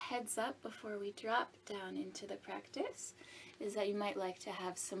heads up before we drop down into the practice is that you might like to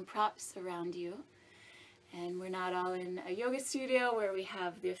have some props around you. And we're not all in a yoga studio where we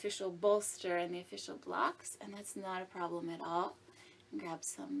have the official bolster and the official blocks, and that's not a problem at all. And grab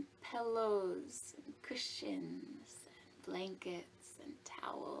some pillows and cushions and blankets and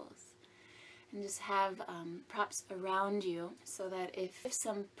towels, and just have props around you so that if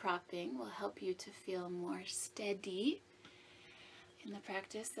some propping will help you to feel more steady in the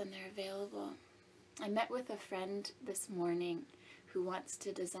practice, then they're available. I met with a friend this morning who wants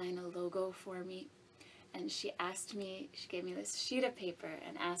to design a logo for me. And she gave me this sheet of paper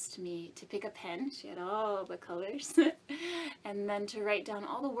and asked me to pick a pen. She had all the colors. And then to write down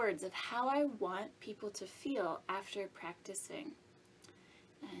all the words of how I want people to feel after practicing.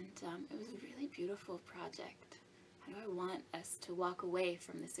 And it was a really beautiful project. How do I want us to walk away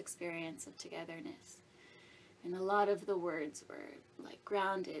from this experience of togetherness? And a lot of the words were like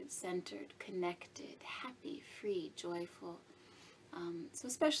grounded, centered, connected, happy, free, joyful. So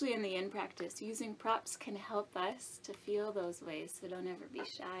especially in the in-practice, using props can help us to feel those ways, so don't ever be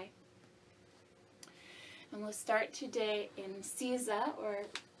shy. And we'll start today in Seiza, or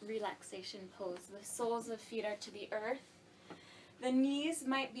relaxation pose. The soles of feet are to the earth. The knees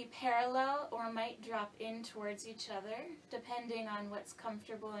might be parallel or might drop in towards each other, depending on what's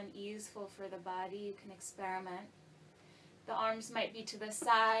comfortable and easeful for the body. You can experiment. The arms might be to the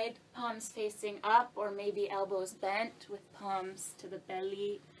side, palms facing up, or maybe elbows bent with palms to the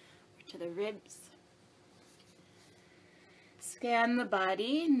belly or to the ribs. Scan the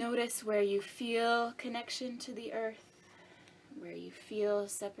body. Notice where you feel connection to the earth, where you feel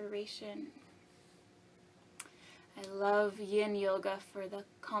separation. I love yin yoga for the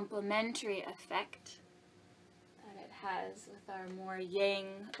complementary effect that it has with our more yang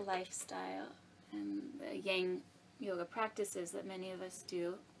lifestyle and the yang yoga practices that many of us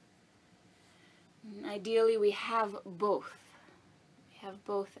do. And ideally, we have both. We have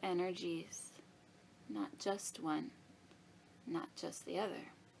both energies, not just one, not just the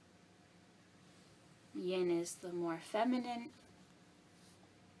other. Yin is the more feminine,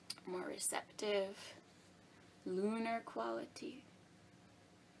 more receptive, lunar quality.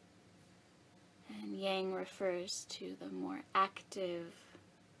 And yang refers to the more active,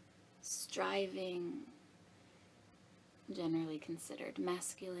 striving, generally considered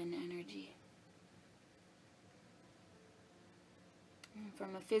masculine energy. And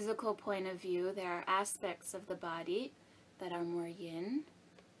from a physical point of view, there are aspects of the body that are more yin,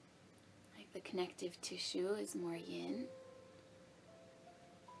 like the connective tissue is more yin,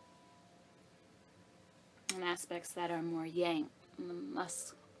 and aspects that are more yang, the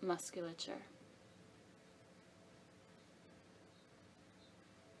musculature.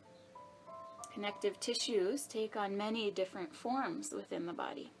 Connective tissues take on many different forms within the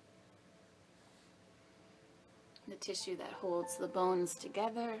body. The tissue that holds the bones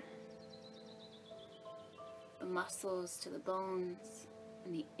together, the muscles to the bones,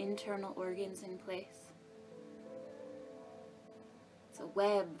 and the internal organs in place. It's a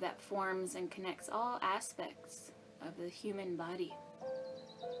web that forms and connects all aspects of the human body.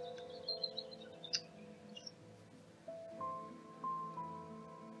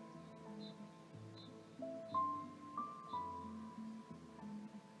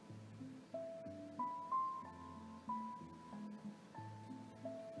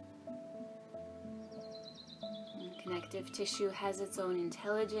 Connective tissue has its own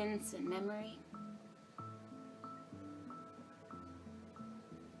intelligence and memory.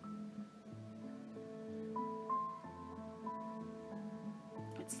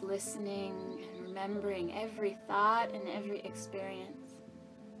 It's listening and remembering every thought and every experience.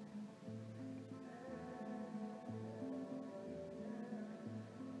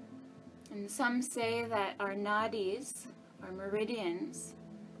 And some say that our nadis, our meridians,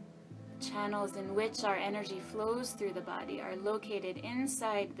 channels in which our energy flows through the body, are located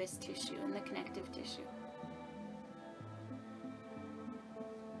inside this tissue, in the connective tissue.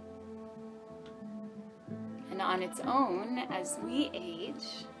 And on its own, as we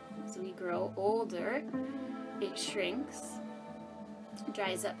age, as we grow older, it shrinks,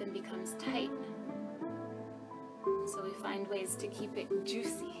 dries up, and becomes tight. So we find ways to keep it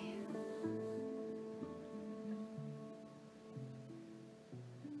juicy.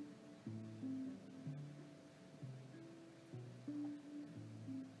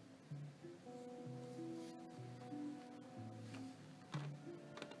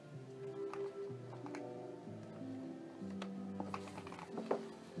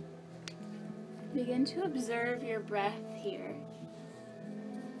 Begin to observe your breath here.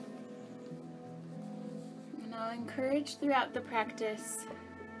 And I'll encourage throughout the practice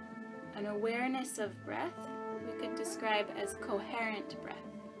An awareness of breath we could describe as coherent breath.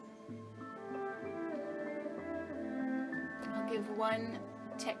 I'll give one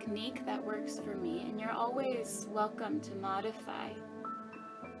technique that works for me, and you're always welcome to modify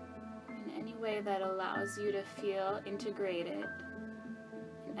in any way that allows you to feel integrated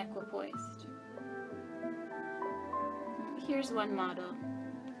and equipoised. Here's one model.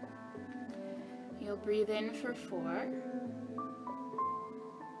 You'll breathe in for 4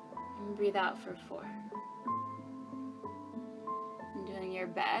 and breathe out for 4. And doing your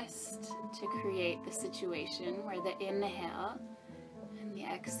best to create the situation where the inhale and the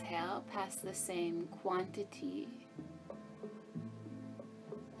exhale pass the same quantity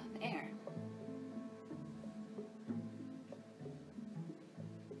of air.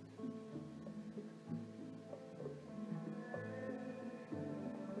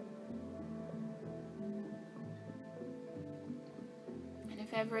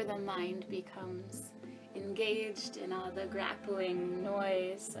 If ever the mind becomes engaged in all the grappling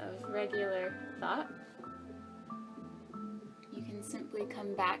noise of regular thought, you can simply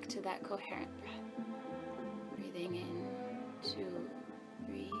come back to that coherent breath. Breathing in, 2,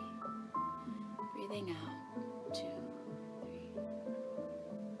 3. Breathing out, 2,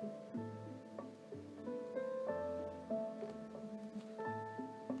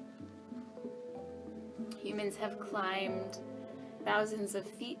 3. Humans have climbed thousands of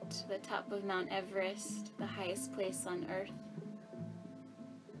feet to the top of Mount Everest, the highest place on Earth,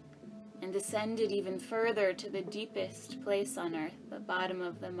 and descended even further to the deepest place on Earth, the bottom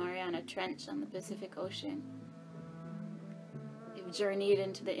of the Mariana Trench on the Pacific Ocean. They've journeyed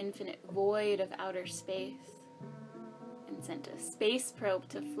into the infinite void of outer space and sent a space probe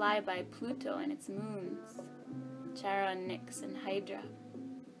to fly by Pluto and its moons, Charon, Nix, and Hydra.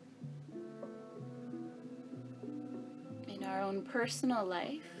 In our own personal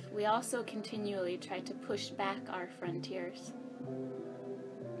life, we also continually try to push back our frontiers.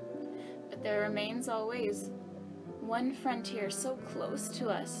 But there remains always one frontier so close to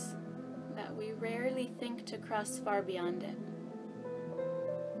us that we rarely think to cross far beyond it.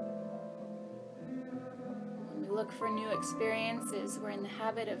 When we look for new experiences, we're in the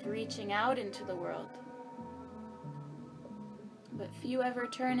habit of reaching out into the world. But few ever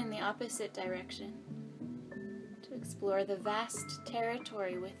turn in the opposite direction, to explore the vast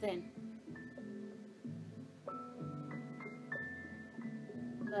territory within.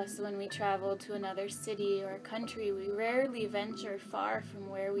 Thus, when we travel to another city or country, we rarely venture far from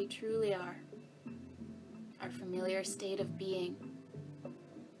where we truly are, our familiar state of being.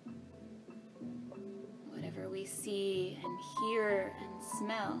 Whatever we see and hear and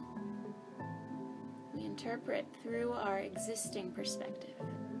smell, we interpret through our existing perspective.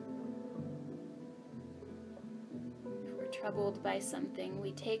 Troubled by something,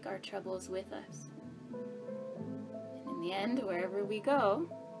 we take our troubles with us. And in the end, wherever we go,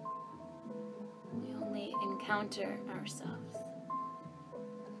 we only encounter ourselves.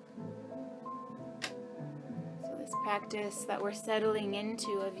 So this practice that we're settling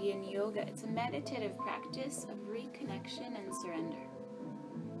into of Yin Yoga, it's a meditative practice of reconnection and surrender.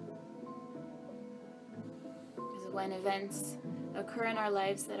 Because when events occur in our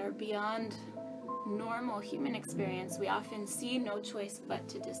lives that are beyond normal human experience, we often see no choice but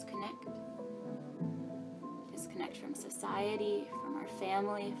to disconnect. Disconnect from society, from our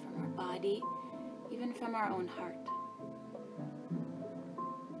family, from our body, even from our own heart.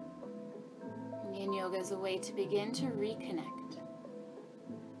 Yin Yoga is a way to begin to reconnect.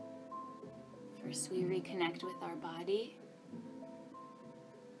 First, we reconnect with our body.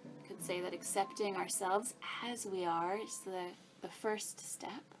 You could say that accepting ourselves as we are is the first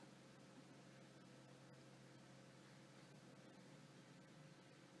step.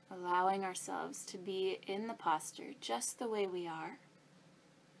 Allowing ourselves to be in the posture just the way we are.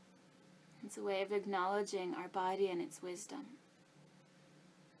 It's a way of acknowledging our body and its wisdom.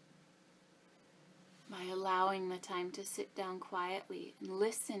 By allowing the time to sit down quietly and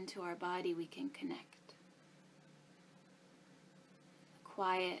listen to our body, we can connect. The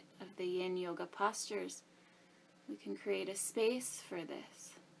quiet of the Yin Yoga postures, we can create a space for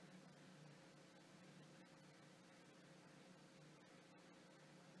this.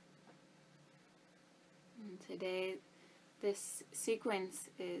 And today, this sequence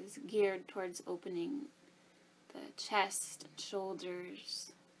is geared towards opening the chest and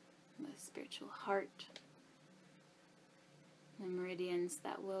shoulders, the spiritual heart. The meridians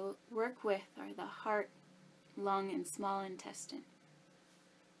that we'll work with are the heart, lung, and small intestine.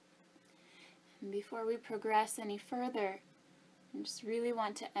 And before we progress any further, I just really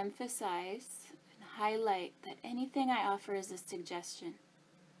want to emphasize and highlight that anything I offer is a suggestion.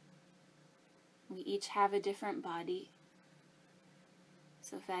 We each have a different body.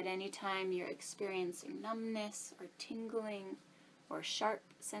 So if at any time you're experiencing numbness or tingling or sharp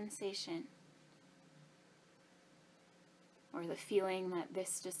sensation, or the feeling that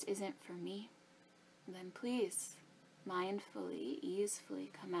this just isn't for me, then please mindfully,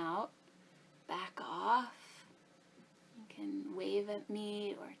 easefully come out, back off. You can wave at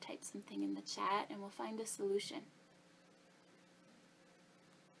me or type something in the chat and we'll find a solution.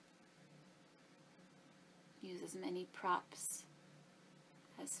 Use as many props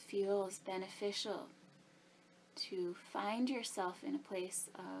as feels beneficial to find yourself in a place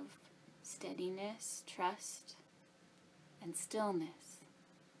of steadiness, trust, and stillness.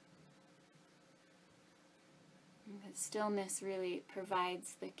 Because stillness really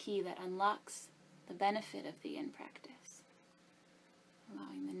provides the key that unlocks the benefit of the in-practice,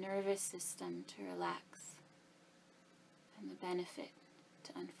 allowing the nervous system to relax and the benefit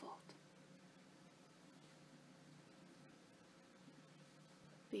to unfold.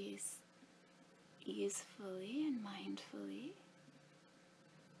 Please easefully and mindfully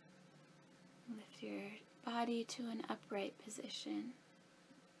lift your body to an upright position.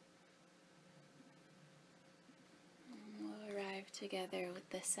 And we'll arrive together with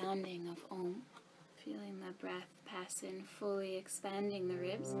the sounding of Om, feeling the breath pass in, fully expanding the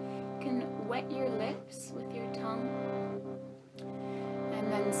ribs. You can wet your lips with your tongue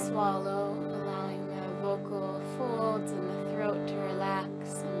and then swallow, allowing the vocal folds and the throat to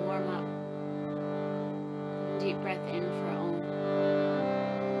relax and warm up. Deep breath in for Om.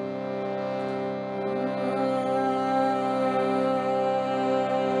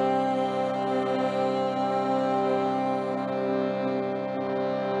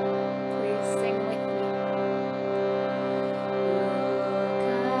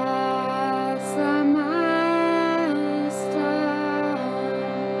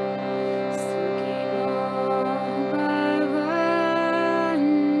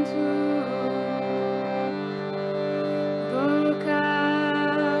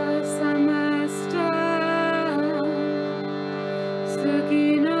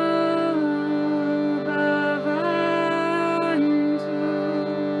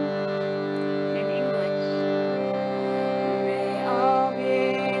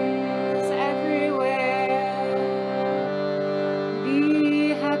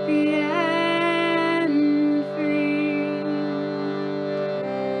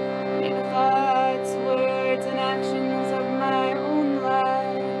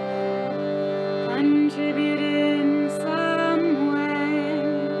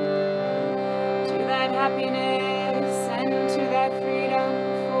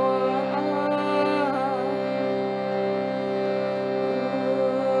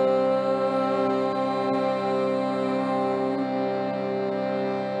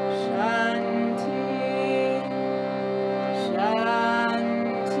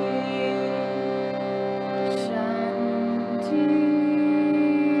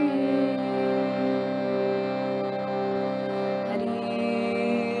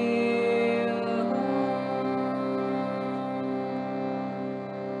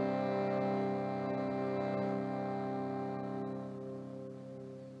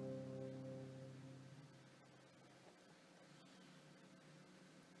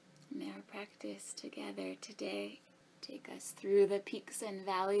 Practice together today take us through the peaks and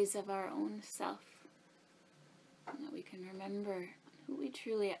valleys of our own self, and that we can remember who we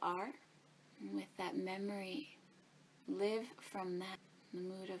truly are, and with that memory live from that in the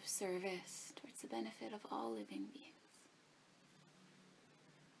mood of service towards the benefit of all living beings.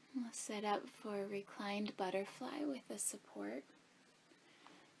 We'll set up for a reclined butterfly with a support.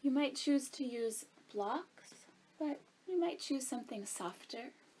 You might choose to use blocks, but you might choose something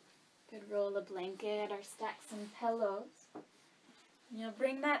softer. Could roll a blanket or stack some pillows. And you'll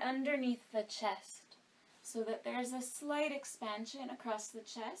bring that underneath the chest so that there's a slight expansion across the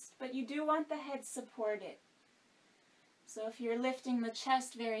chest, but you do want the head supported. So if you're lifting the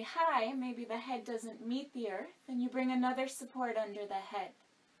chest very high, maybe the head doesn't meet the earth, then you bring another support under the head.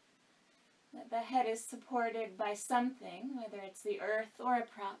 That the head is supported by something, whether it's the earth or a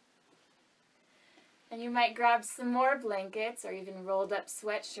prop. And you might grab some more blankets or even rolled up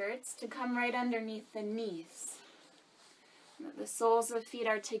sweatshirts to come right underneath the knees. The soles of feet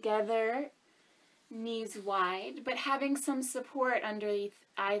are together, knees wide, but having some support underneath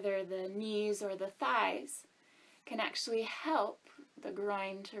either the knees or the thighs can actually help the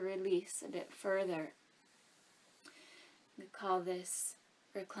groin to release a bit further. We call this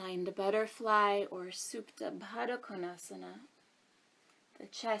reclined butterfly or Supta Baddha Konasana. The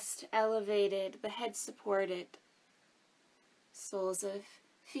chest elevated, the head supported, soles of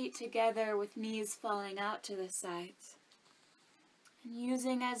feet together with knees falling out to the sides. And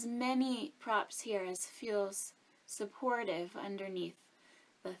using as many props here as feels supportive underneath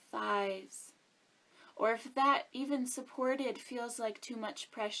the thighs. Or if that, even supported, feels like too much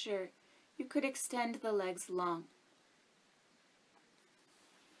pressure, you could extend the legs long.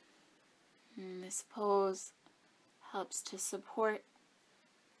 And this pose helps to support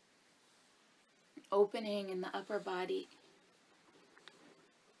opening in the upper body,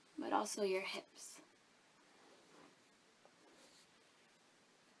 but also your hips.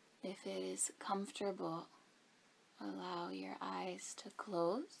 If it is comfortable, allow your eyes to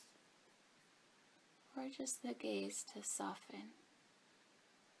close or just the gaze to soften.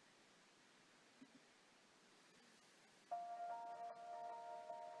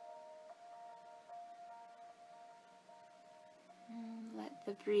 And let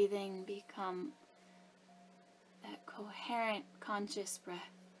the breathing become that coherent, conscious breath.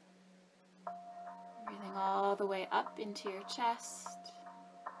 Breathing all the way up into your chest,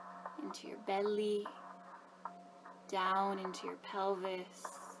 into your belly, down into your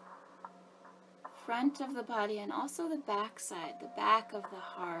pelvis, front of the body, and also the back side, the back of the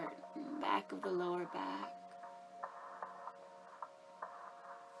heart, and back of the lower back.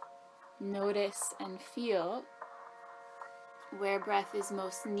 Notice and feel where breath is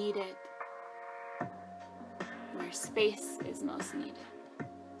most needed, where space is most needed.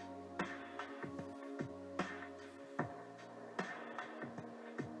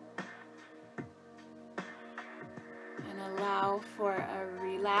 And allow for a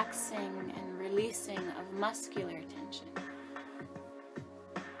relaxing and releasing of muscular tension.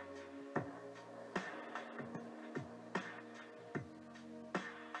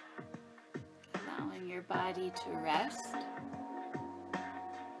 Allowing your body to rest.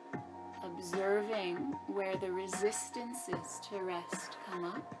 Observing where the resistances to rest come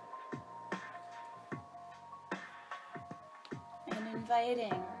up. And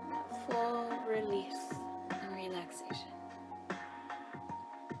inviting full release and relaxation.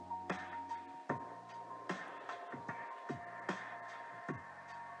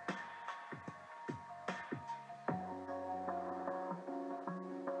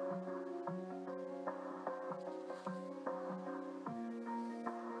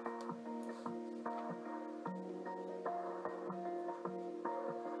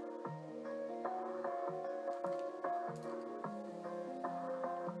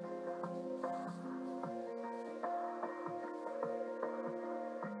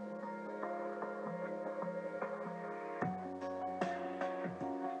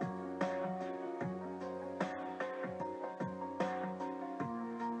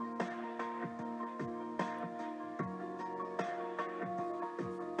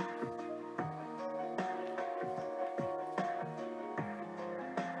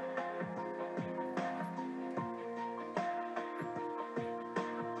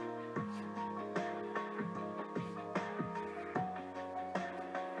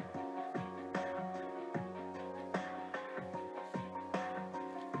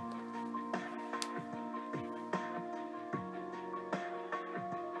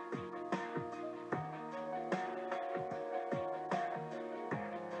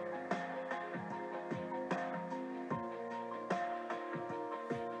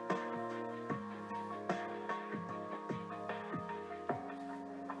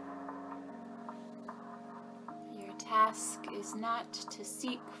 Task is not to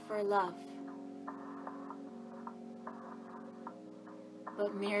seek for love,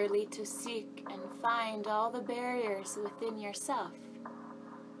 but merely to seek and find all the barriers within yourself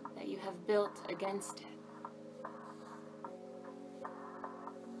that you have built against it.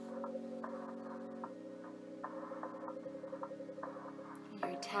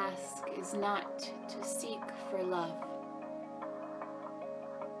 Your task is not to seek for love,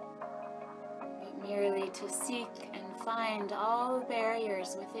 merely to seek and find all the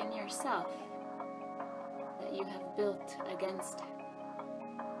barriers within yourself that you have built against it.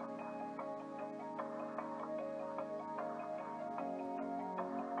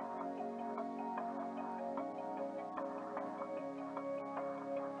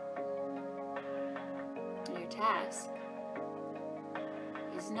 Your task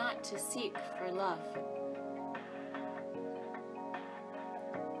is not to seek for love,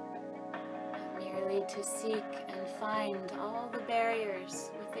 to seek and find all the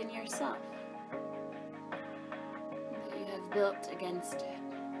barriers within yourself that you have built against it.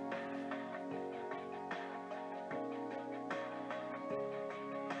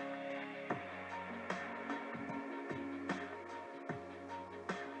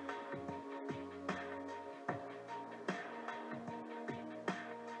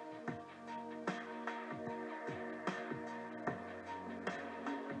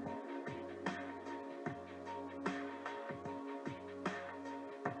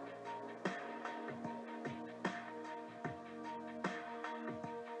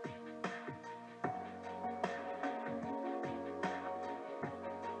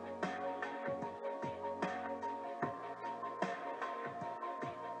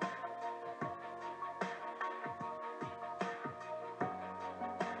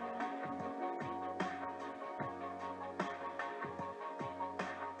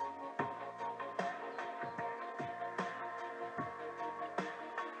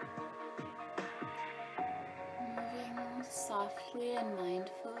 softly and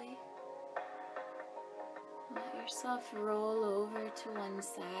mindfully. Let yourself roll over to one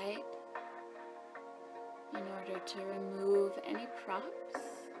side in order to remove any props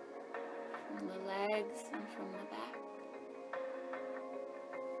from the legs and from the back.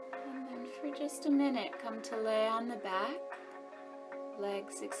 And then for just a minute, come to lay on the back,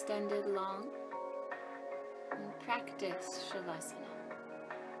 legs extended long, and practice Shavasana,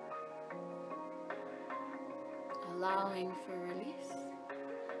 allowing for release.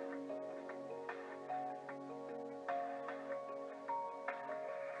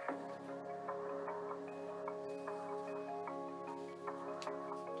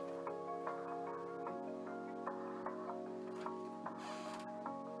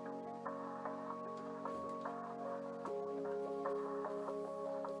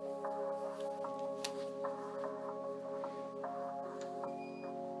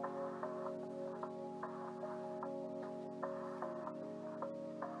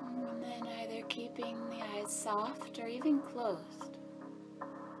 And then either keeping the eyes soft or even closed,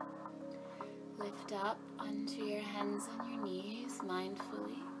 lift up onto your hands and your knees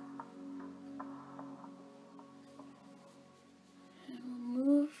mindfully. And we'll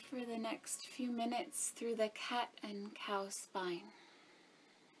move for the next few minutes through the cat and cow spine.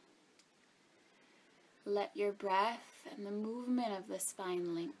 Let your breath and the movement of the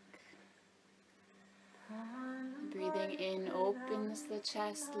spine link. Breathing in opens the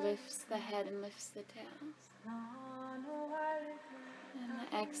chest, lifts the head and lifts the tail. And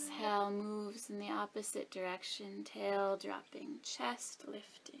the exhale moves in the opposite direction, tail dropping, chest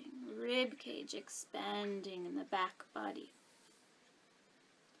lifting, rib cage expanding in the back body.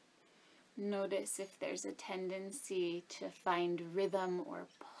 Notice if there's a tendency to find rhythm or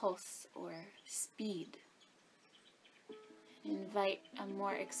pulse or speed. Invite a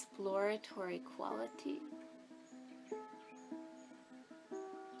more exploratory quality.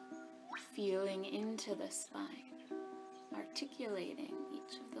 Feeling into the spine, articulating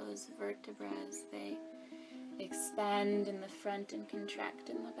each of those vertebrae as they expand in the front and contract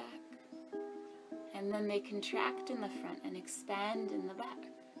in the back. And then they contract in the front and expand in the back.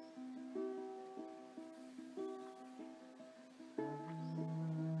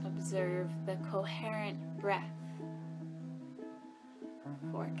 Observe the coherent breath.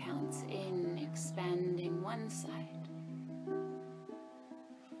 4 counts in, expanding one side.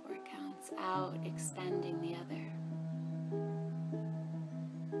 4 counts out, expanding the other.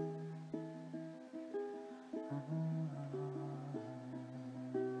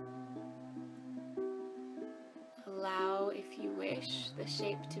 Allow, if you wish, the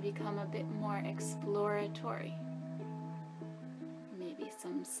shape to become a bit more exploratory. Maybe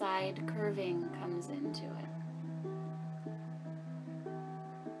some side curving comes into it.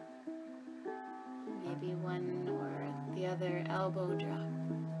 Maybe one or the other elbow drop.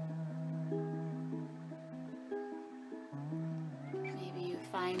 Maybe you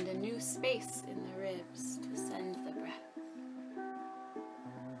find a new space in the ribs to send the breath.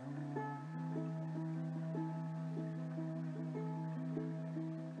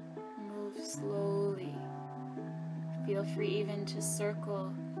 Move slowly. Feel free even to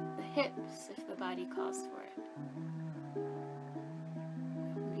circle the hips if the body calls for it.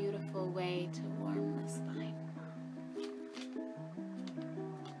 A beautiful way to warm the spine.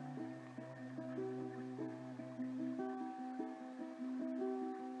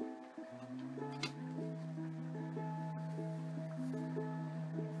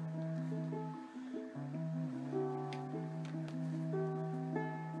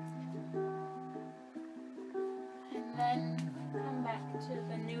 And then come back to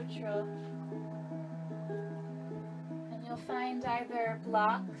the neutral. And you'll find either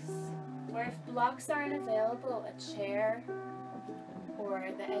blocks, or if blocks aren't available, a chair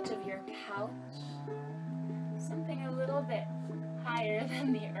or the edge of your couch. Something a little bit higher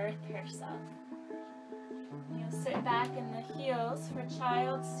than the earth herself. You'll sit back in the heels for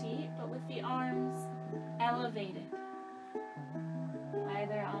child's seat, but with the arms elevated.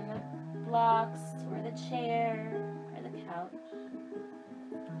 Either on the blocks or the chair or the couch.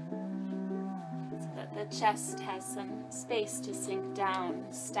 So that the chest has some space to sink down,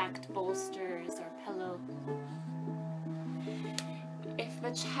 stacked bolsters or pillows. If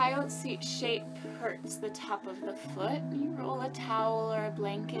the child's seat shape hurts the top of the foot, you roll a towel or a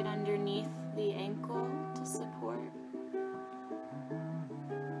blanket underneath the ankle to support.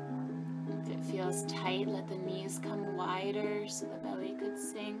 If it feels tight, let the knees come wider so the belly could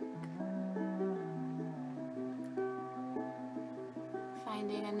sink.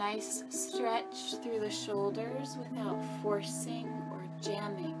 Finding a nice stretch through the shoulders without forcing or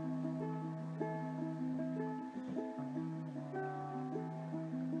jamming.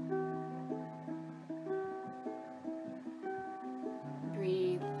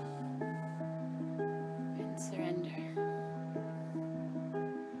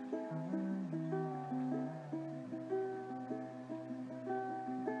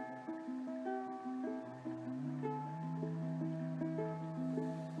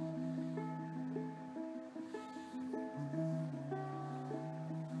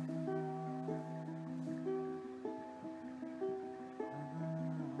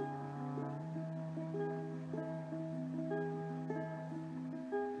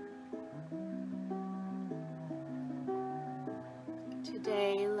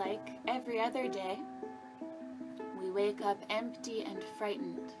 Today, like every other day, we wake up empty and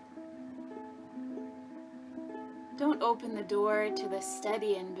frightened. Don't open the door to the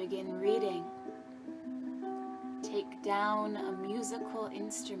study and begin reading. Take down a musical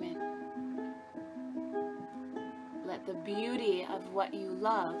instrument. Let the beauty of what you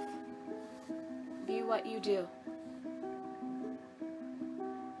love be what you do.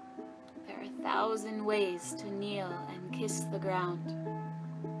 There are 1,000 ways to kneel and kiss the ground.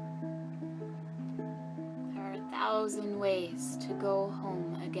 There are 1,000 ways to go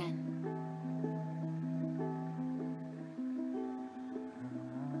home again.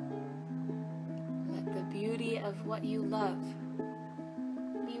 Let the beauty of what you love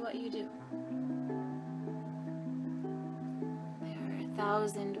be what you do. There are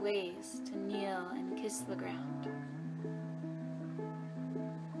 1,000 ways to kneel and kiss the ground.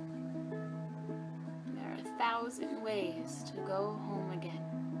 There are 1,000 ways to go home again.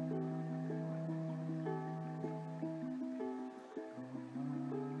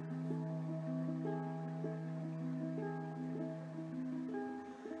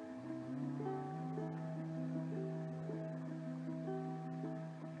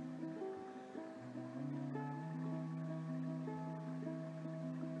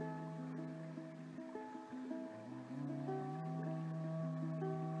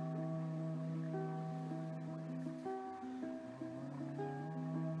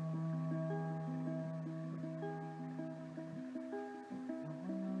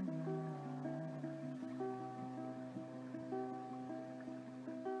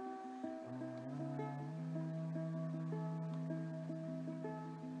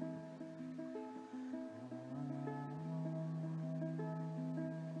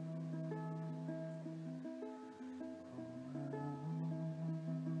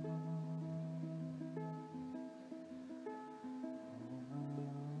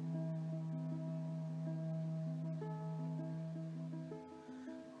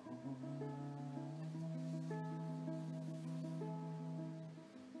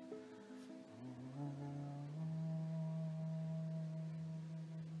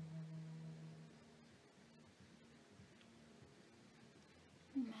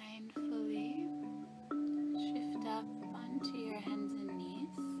 Mindfully shift up onto your hands and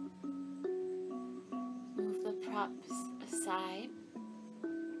knees. Move the props aside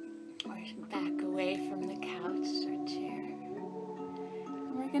or back away from the couch or chair.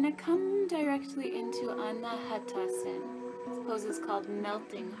 And we're going to come directly into Anahatasana. This pose is called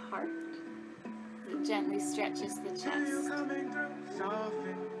Melting Heart. It gently stretches the chest.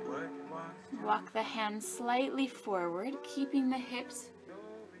 Walk the hands slightly forward, keeping the hips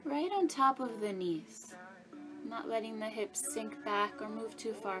right on top of the knees, not letting the hips sink back or move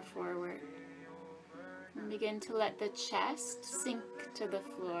too far forward. And begin to let the chest sink to the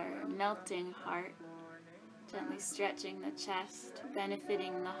floor, melting heart, gently stretching the chest,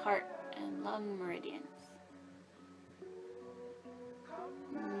 benefiting the heart and lung meridians.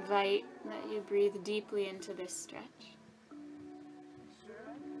 Invite that you breathe deeply into this stretch.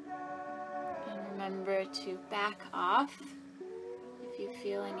 And remember to back off if you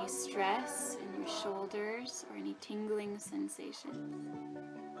feel any stress in your shoulders or any tingling sensations.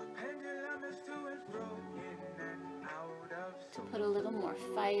 To put a little more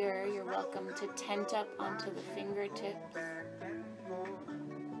fire, you're welcome to tent up onto the fingertips and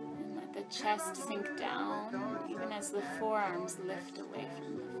let the chest sink down even as the forearms lift away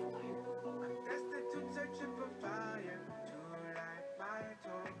from the floor.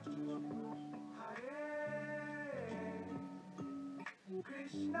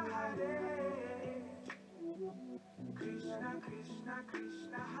 Krishna Hare, Krishna Krishna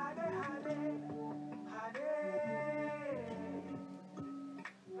Krishna Hare Hare, Hare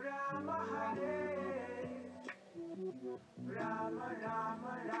Rama Hare, Rama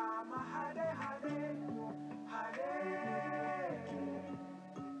Rama Rama Hare Hare, Hare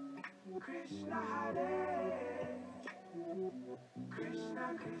Krishna Hare, Krishna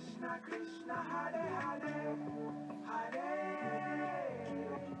Krishna Krishna Hare Hare, Hare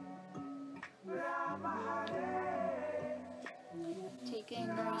Taking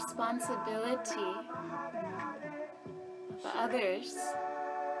the responsibility of others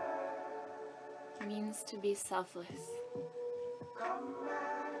means to be selfless.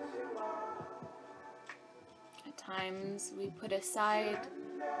 At times we put aside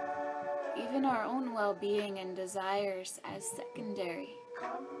even our own well-being and desires as secondary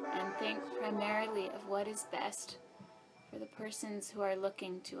and think primarily of what is best for the persons who are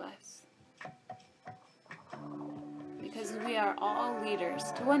looking to us. Because we are all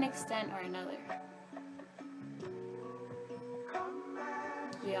leaders to one extent or another.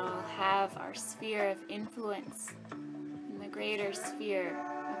 We all have our sphere of influence, and the greater sphere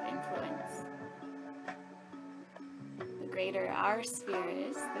of influence. The greater our sphere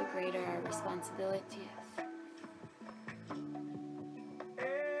is, the greater our responsibility is.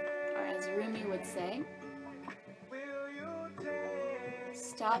 Or as Rumi would say,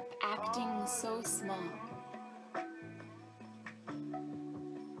 stop acting so small.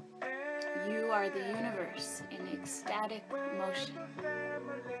 You are the universe in ecstatic motion.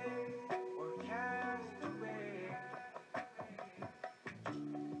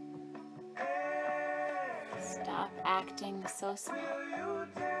 Stop acting so small.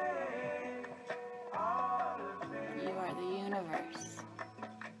 You are the universe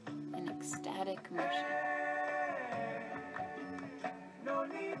in ecstatic motion. No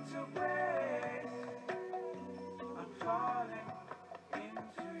need to brace. I'm falling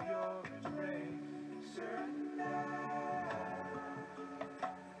into your embrace. Surrender.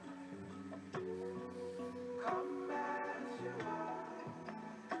 Come as you are.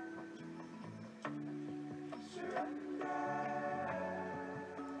 Surrender.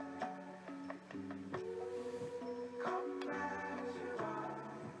 Come as you are.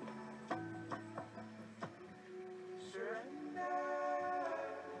 Surrender.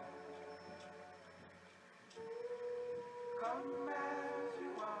 Come as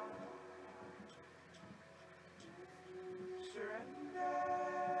you are. Surrender.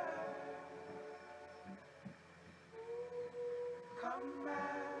 Come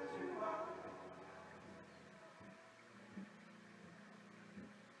as you are.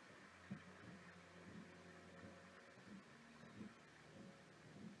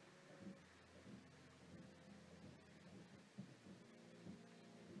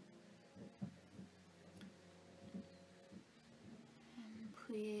 And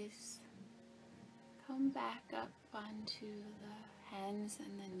please come back up onto the hands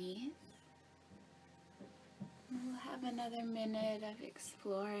and the knees. We'll have another minute of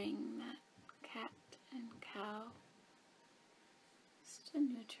exploring that cat and cow, just to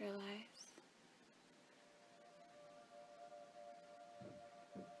neutralize.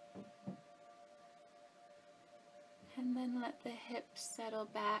 And then let the hips settle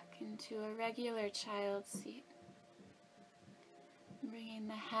back into a regular child seat. Bringing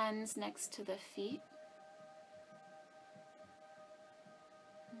the hands next to the feet.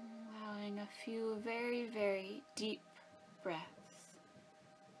 Allowing a few very, very deep breaths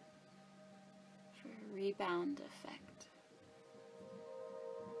for a rebound effect.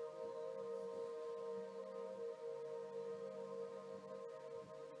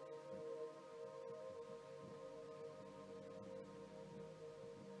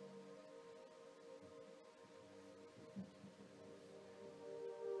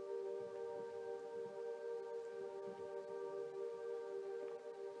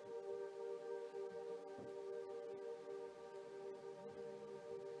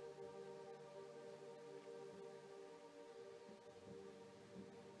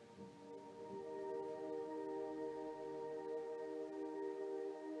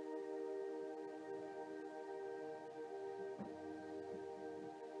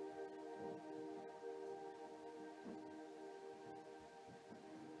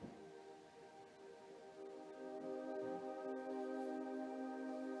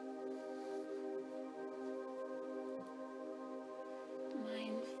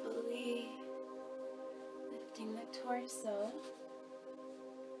 Mindfully lifting the torso.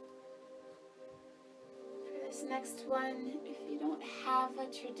 For this next one, if you don't have a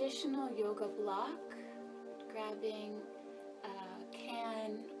traditional yoga block, grabbing a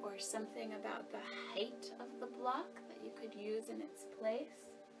can or something about the height of the block that you could use in its place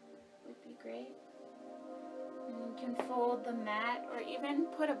would be great. And you can fold the mat or even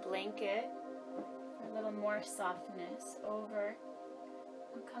put a blanket for a little more softness over.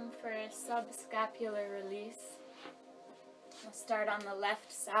 We'll come for a subscapular release. We'll start on the left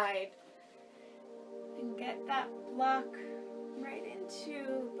side and get that block right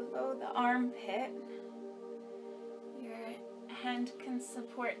into below the armpit. Your hand can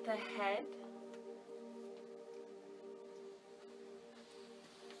support the head.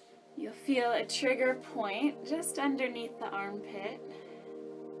 You'll feel a trigger point just underneath the armpit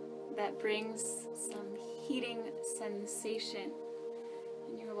that brings some heating sensation.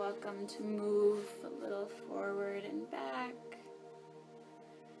 And you're welcome to move a little forward and back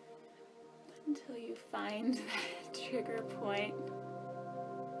until you find that trigger point.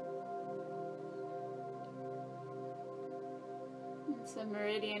 It's a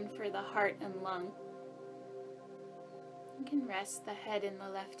meridian for the heart and lung. You can rest the head in the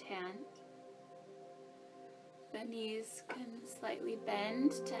left hand. The knees can slightly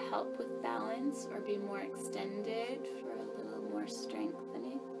bend to help with balance or be more extended for a little more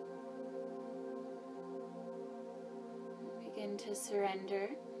strengthening. Begin to surrender.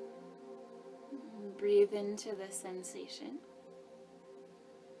 Breathe into the sensation.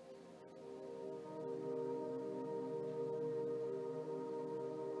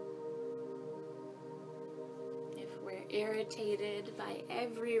 If we're irritated by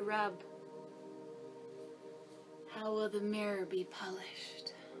every rub, how will the mirror be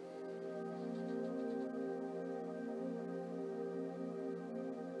polished?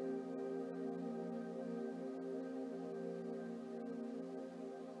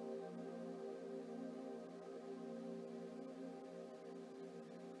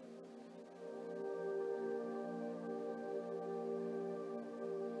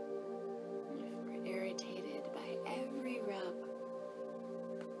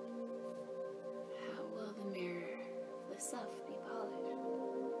 Be polished.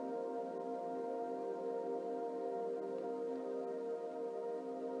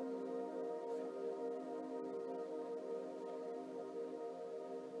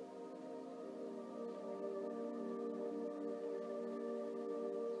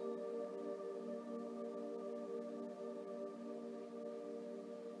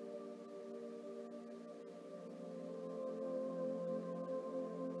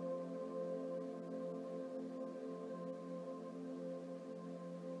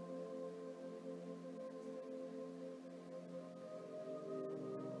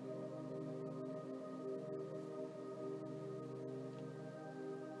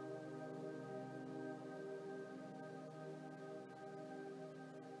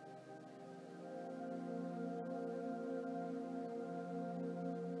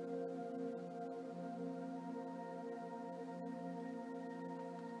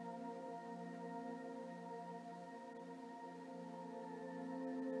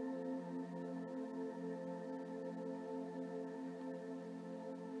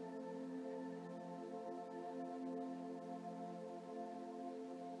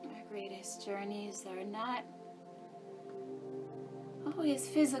 Greatest journeys are not always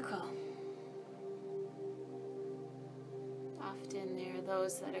physical. Often they are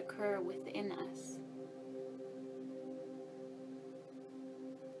those that occur within us.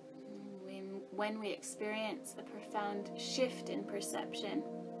 When we experience a profound shift in perception,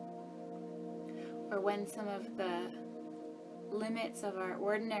 or when some of the limits of our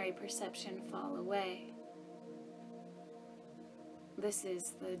ordinary perception fall away, this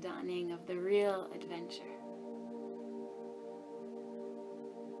is the dawning of the real adventure.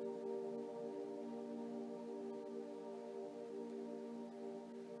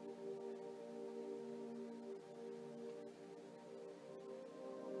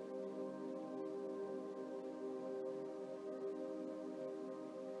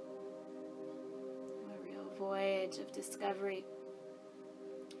 A real voyage of discovery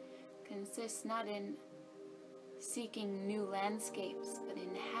consists not in seeking new landscapes, but in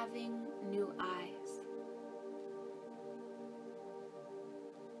having new eyes.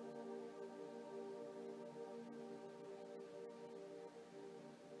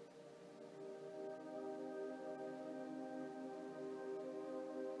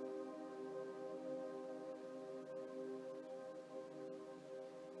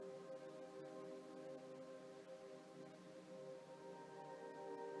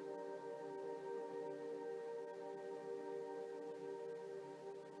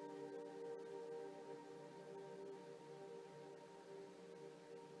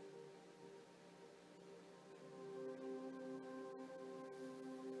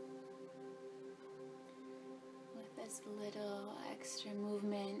 As little extra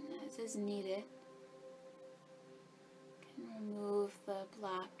movement as is needed, can remove the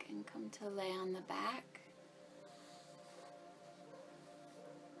block and come to lay on the back.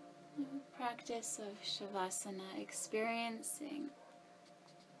 Practice of Shavasana, experiencing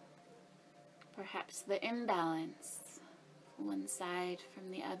perhaps the imbalance one side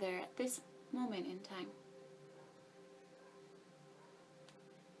from the other at this moment in time.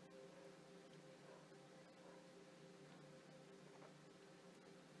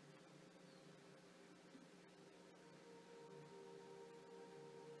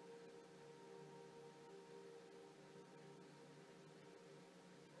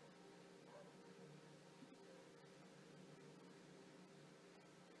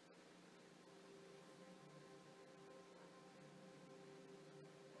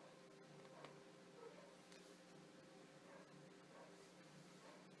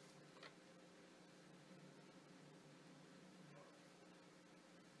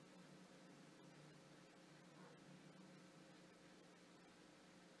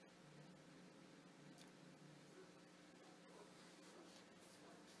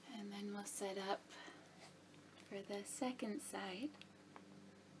 we'll set up for the second side,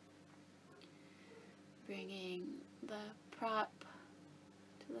 bringing the prop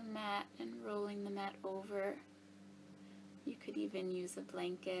to the mat and rolling the mat over. You could even use a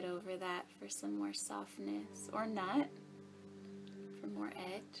blanket over that for some more softness, or not, for more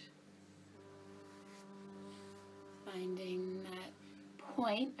edge. Finding that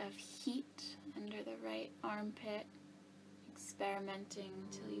point of heat under the right armpit, experimenting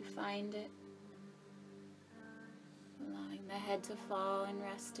until you find it. Allowing the head to fall and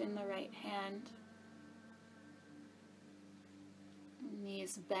rest in the right hand.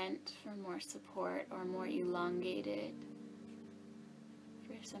 Knees bent for more support or more elongated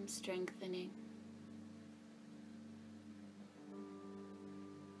for some strengthening.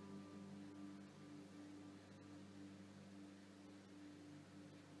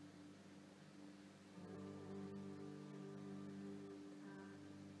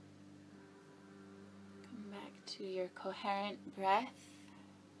 Come back to your coherent breath.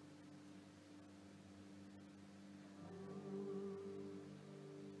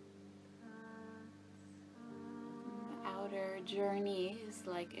 Journey is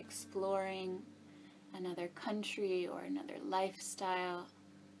like exploring another country or another lifestyle.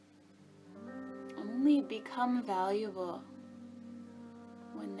 Only become valuable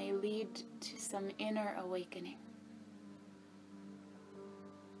when they lead to some inner awakening.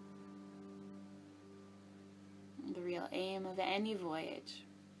 The real aim of any voyage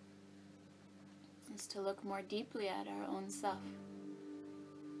is to look more deeply at our own self.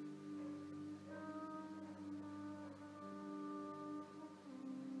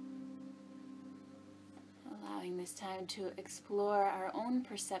 Allowing this time to explore our own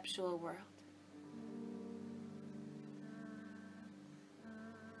perceptual world.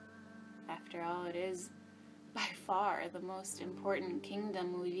 After all, it is by far the most important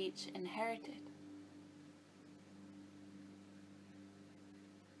kingdom we've each inherited.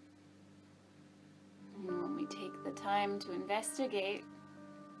 And when we take the time to investigate,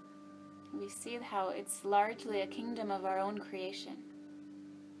 we see how it's largely a kingdom of our own creation.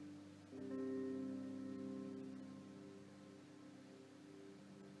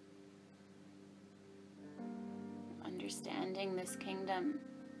 Understanding this kingdom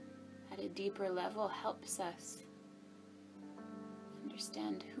at a deeper level helps us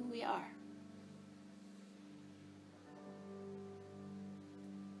understand who we are.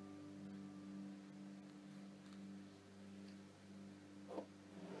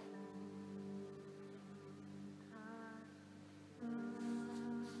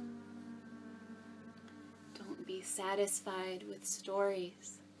 Don't be satisfied with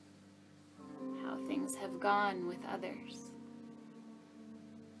stories, how things have gone with others.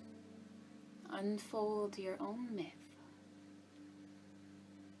 Unfold your own myth.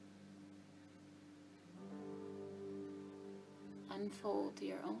 Unfold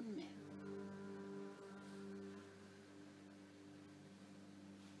your own myth.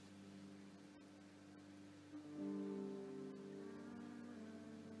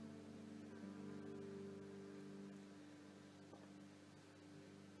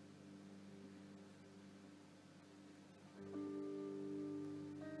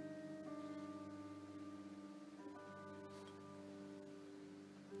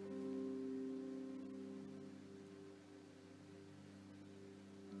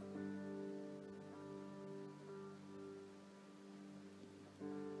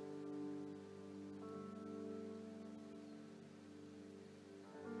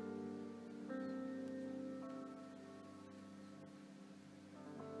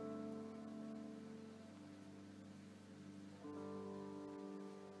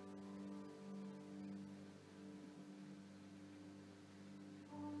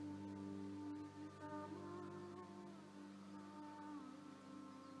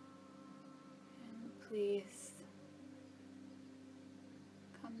 Please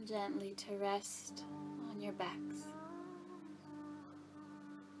come gently to rest on your backs.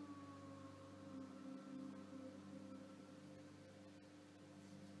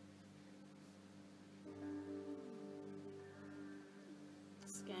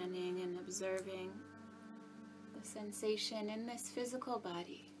 Scanning and observing the sensation in this physical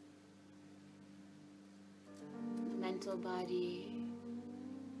body, the mental body,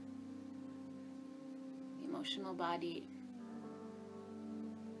 emotional body,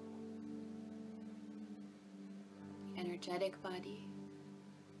 energetic body,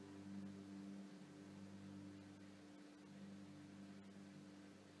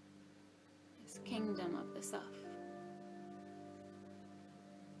 this kingdom of the self.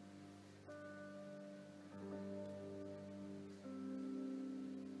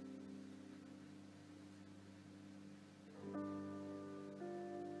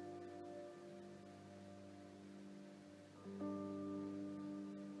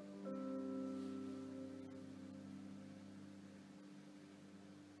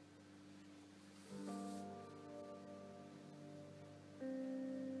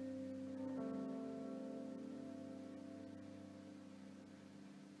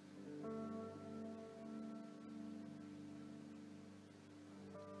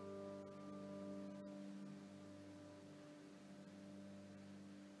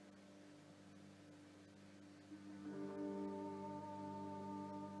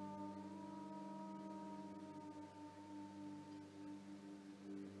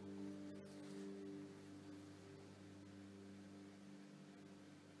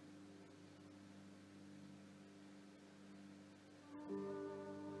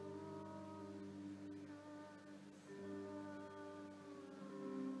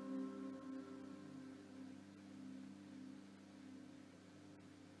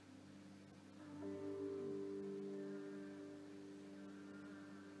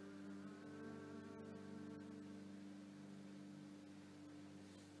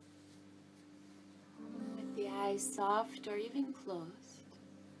 eyes soft or even closed,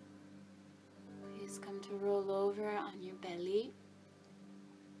 please come to roll over on your belly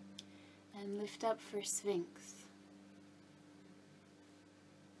and lift up for Sphinx.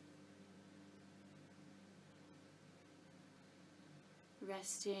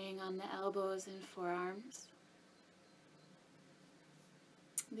 Resting on the elbows and forearms.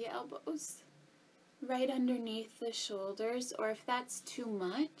 The elbows right underneath the shoulders, or if that's too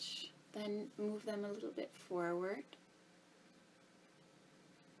much, then move them a little bit forward.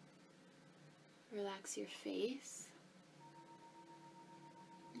 Relax your face.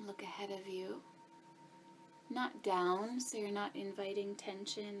 Look ahead of you. Not down, so you're not inviting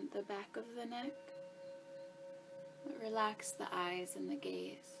tension the back of the neck. But relax the eyes and the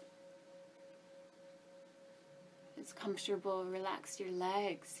gaze. If it's comfortable, relax your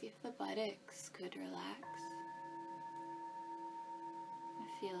legs. See if the buttocks could relax.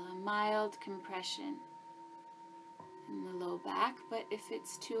 I feel a mild compression in the low back, but if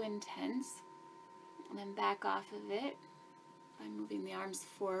it's too intense, then back off of it by moving the arms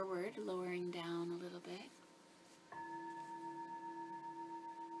forward, lowering down a little bit.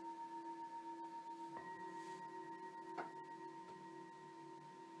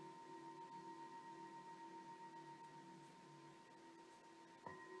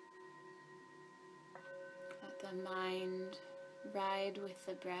 Let the mind ride with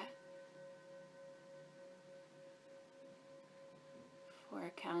the breath.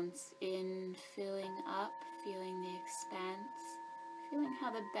 4 counts in, filling up, feeling the expanse, feeling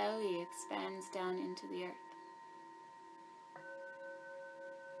how the belly expands down into the earth.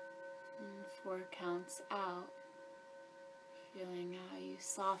 And 4 counts out, feeling how you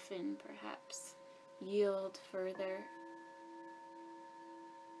soften, perhaps yield further.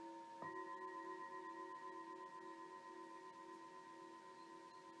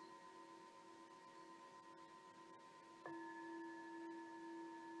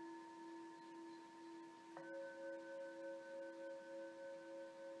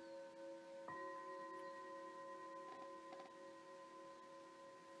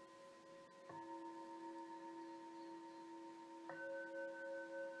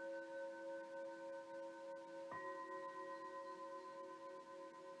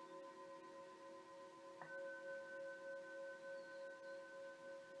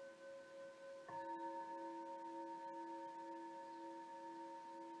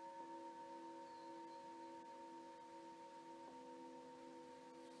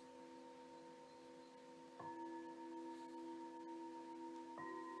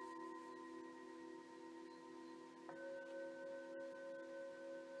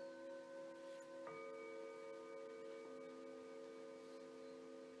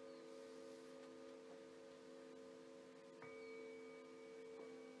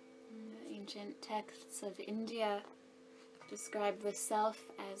 Ancient texts of India describe the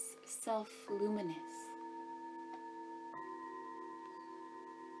self as self-luminous.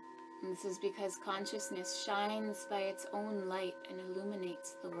 And this is because consciousness shines by its own light and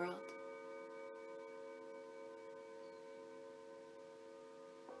illuminates the world.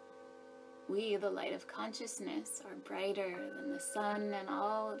 We, the light of consciousness, are brighter than the sun and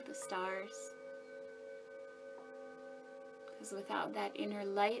all of the stars. Because without that inner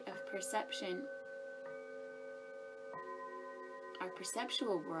light of perception, our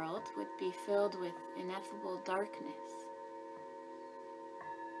perceptual world would be filled with ineffable darkness.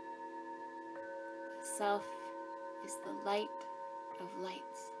 The self is the light of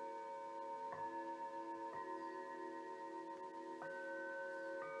lights.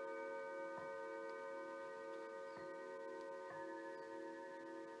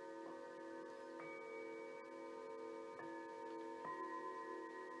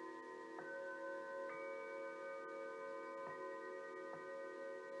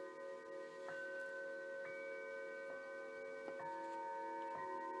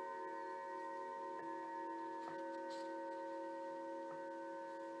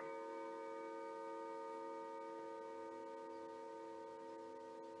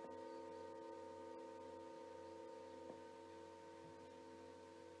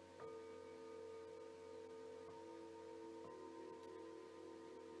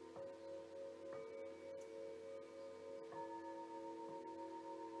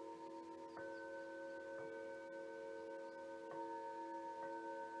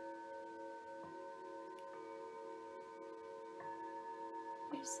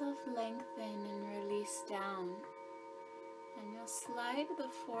 Yourself lengthen and release down, and you'll slide the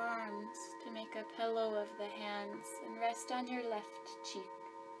forearms to make a pillow of the hands and rest on your left cheek,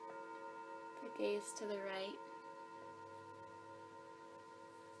 the gaze to the right.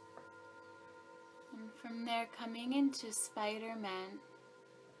 And from there, coming into Spider-Man,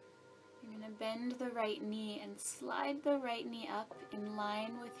 you're going to bend the right knee and slide the right knee up in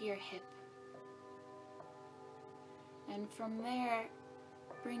line with your hip. And from there,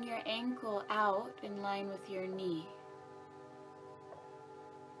 bring your ankle out in line with your knee.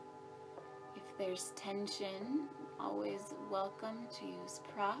 If there's tension, always welcome to use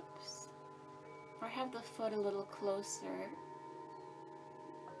props or have the foot a little closer,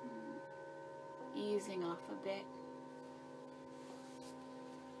 easing off a bit.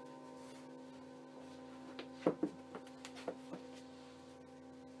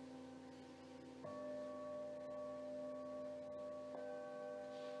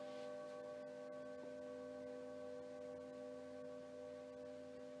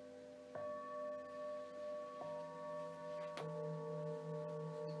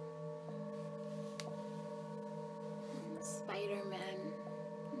 Spider-Man,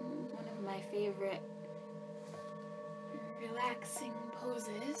 one of my favorite relaxing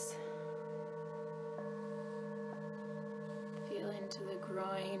poses. Feel into the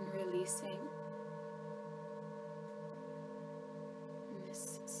groin releasing. In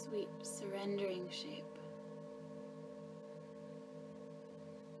this sweet surrendering shape.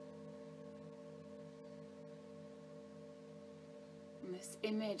 And this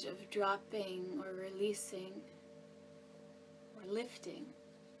image of dropping or releasing or lifting.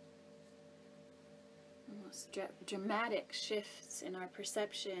 The most dramatic shifts in our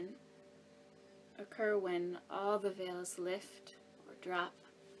perception occur when all the veils lift or drop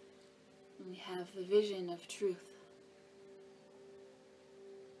and we have the vision of truth.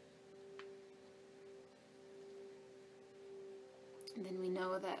 And then we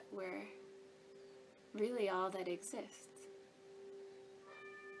know that we're really all that exists.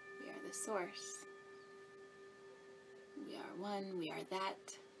 We are the source. We are one, we are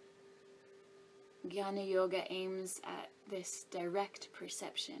that. Jnana Yoga aims at this direct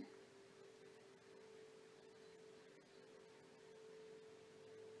perception.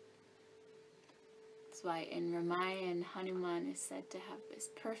 That's why in Ramayana, Hanuman is said to have this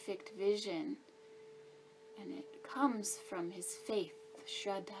perfect vision, and it comes from his faith,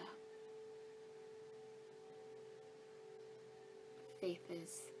 Shraddha. Faith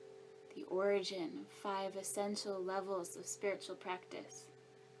is the origin of 5 essential levels of spiritual practice.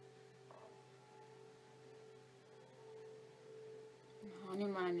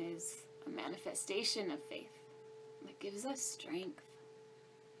 Hanuman is a manifestation of faith that gives us strength.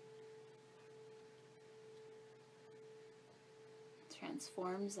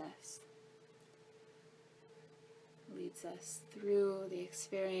 Transforms us. Leads us through the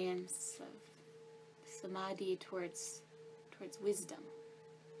experience of samadhi towards wisdom.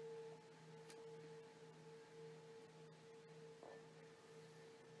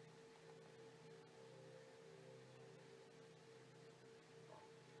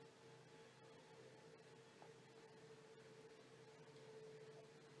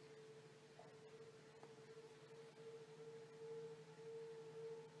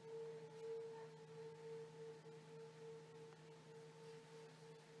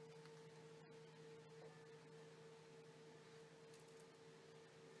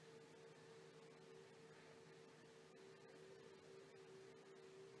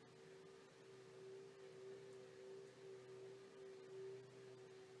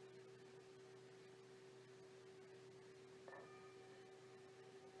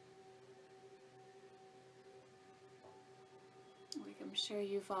 Like I'm sure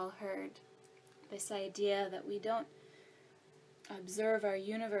you've all heard this idea that we don't observe our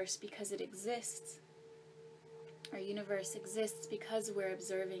universe because it exists. Our universe exists because we're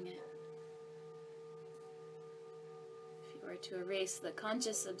observing it. If you were to erase the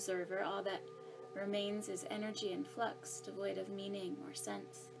conscious observer, all that remains is energy in flux, devoid of meaning or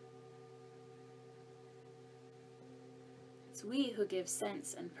sense. It's we who give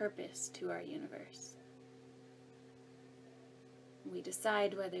sense and purpose to our universe. We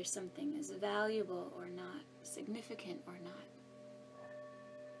decide whether something is valuable or not, significant or not.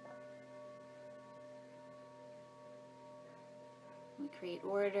 We create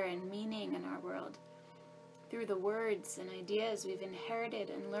order and meaning in our world through the words and ideas we've inherited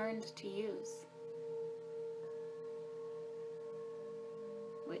and learned to use,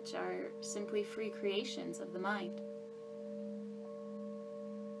 which are simply free creations of the mind.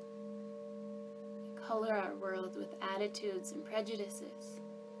 Color our world with attitudes and prejudices.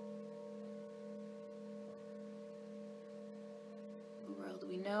 The world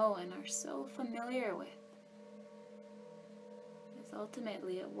we know and are so familiar with is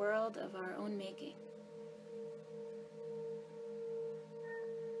ultimately a world of our own making.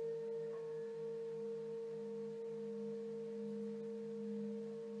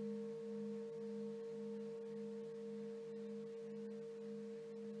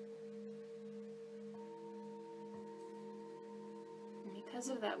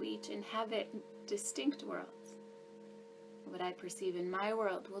 because of that, we each inhabit distinct worlds. What I perceive in my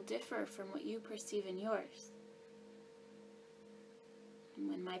world will differ from what you perceive in yours. And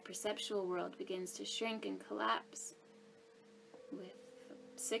when my perceptual world begins to shrink and collapse with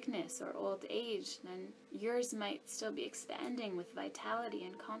sickness or old age, then yours might still be expanding with vitality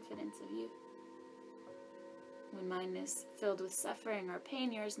and confidence of youth. When mine is filled with suffering or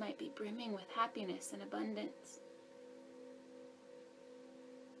pain, yours might be brimming with happiness and abundance.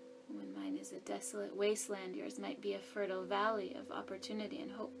 When mine is a desolate wasteland, yours might be a fertile valley of opportunity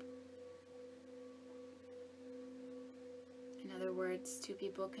and hope. In other words, two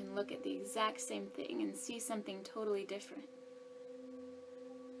people can look at the exact same thing and see something totally different.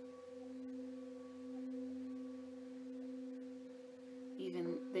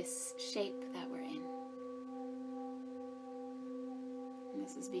 Even this shape that we're in. And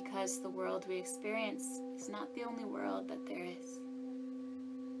this is because the world we experience is not the only world that there is.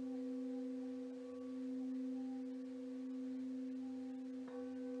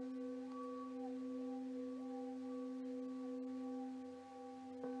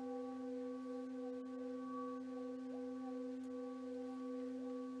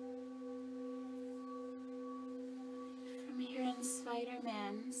 Here in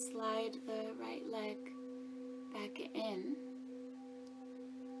Spider-Man, slide the right leg back in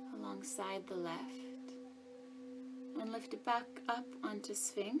alongside the left and lift it back up onto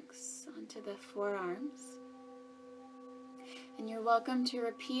Sphinx, onto the forearms. And you're welcome to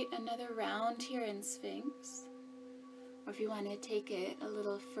repeat another round here in Sphinx. Or if you want to take it a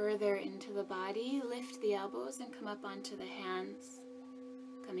little further into the body, lift the elbows and come up onto the hands,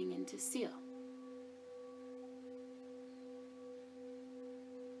 coming into Seal.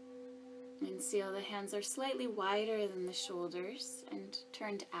 In Seal, the hands are slightly wider than the shoulders and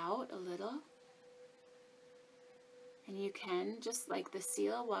turned out a little. And you can, just like the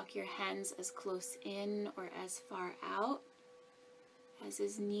Seal, walk your hands as close in or as far out as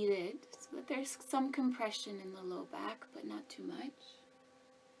is needed, so that there's some compression in the low back, but not too much.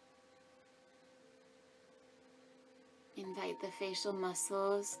 Invite the facial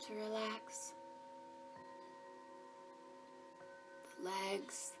muscles to relax. The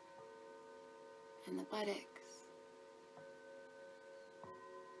legs and the buttocks.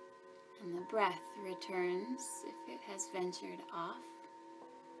 And the breath returns, if it has ventured off,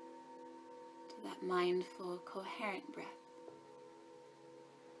 to that mindful, coherent breath.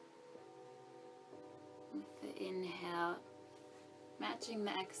 With the inhale matching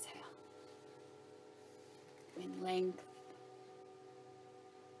the exhale in length,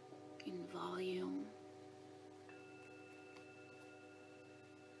 in volume.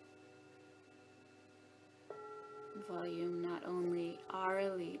 Volume not only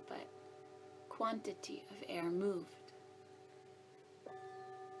aurally, but quantity of air moved.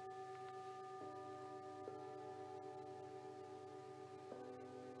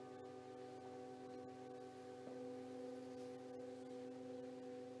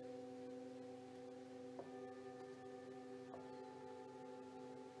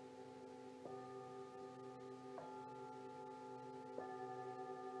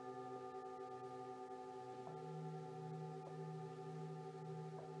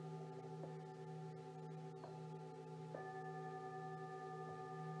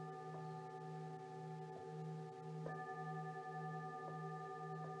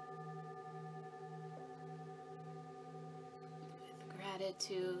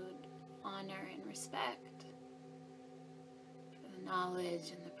 Gratitude, honor, and respect for the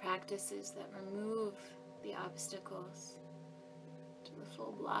knowledge and the practices that remove the obstacles to the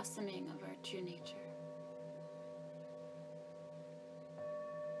full blossoming of our true nature.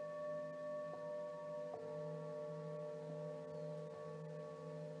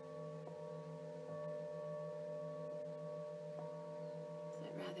 So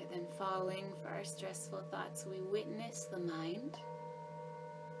that rather than falling for our stressful thoughts, we witness the mind.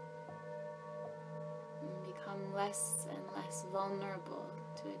 Become less and less vulnerable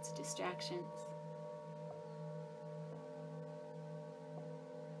to its distractions.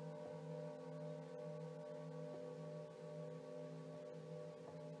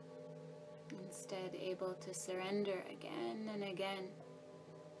 Instead, able to surrender again and again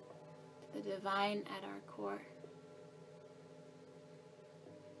to the divine at our core.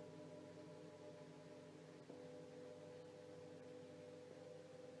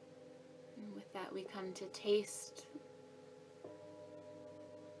 That we come to taste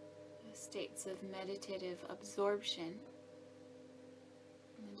the states of meditative absorption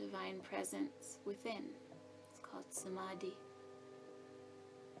and the divine presence within. It's called samadhi.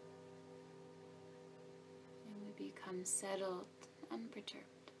 And we become settled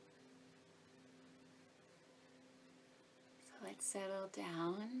unperturbed. So let's settle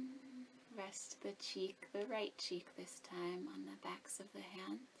down. Rest the cheek, the right cheek this time, on the backs of the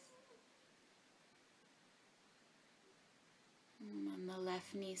hands. And then the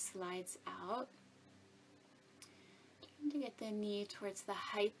left knee slides out. Trying to get the knee towards the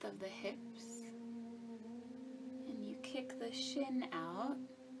height of the hips. And you kick the shin out.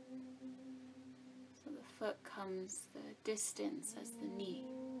 So the foot comes the distance as the knee.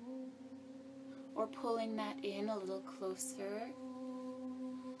 Or pulling that in a little closer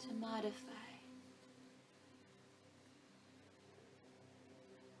to modify.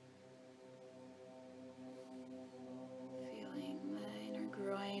 Feeling the inner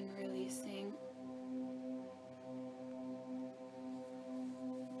groin releasing.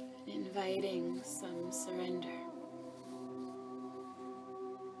 And inviting some surrender.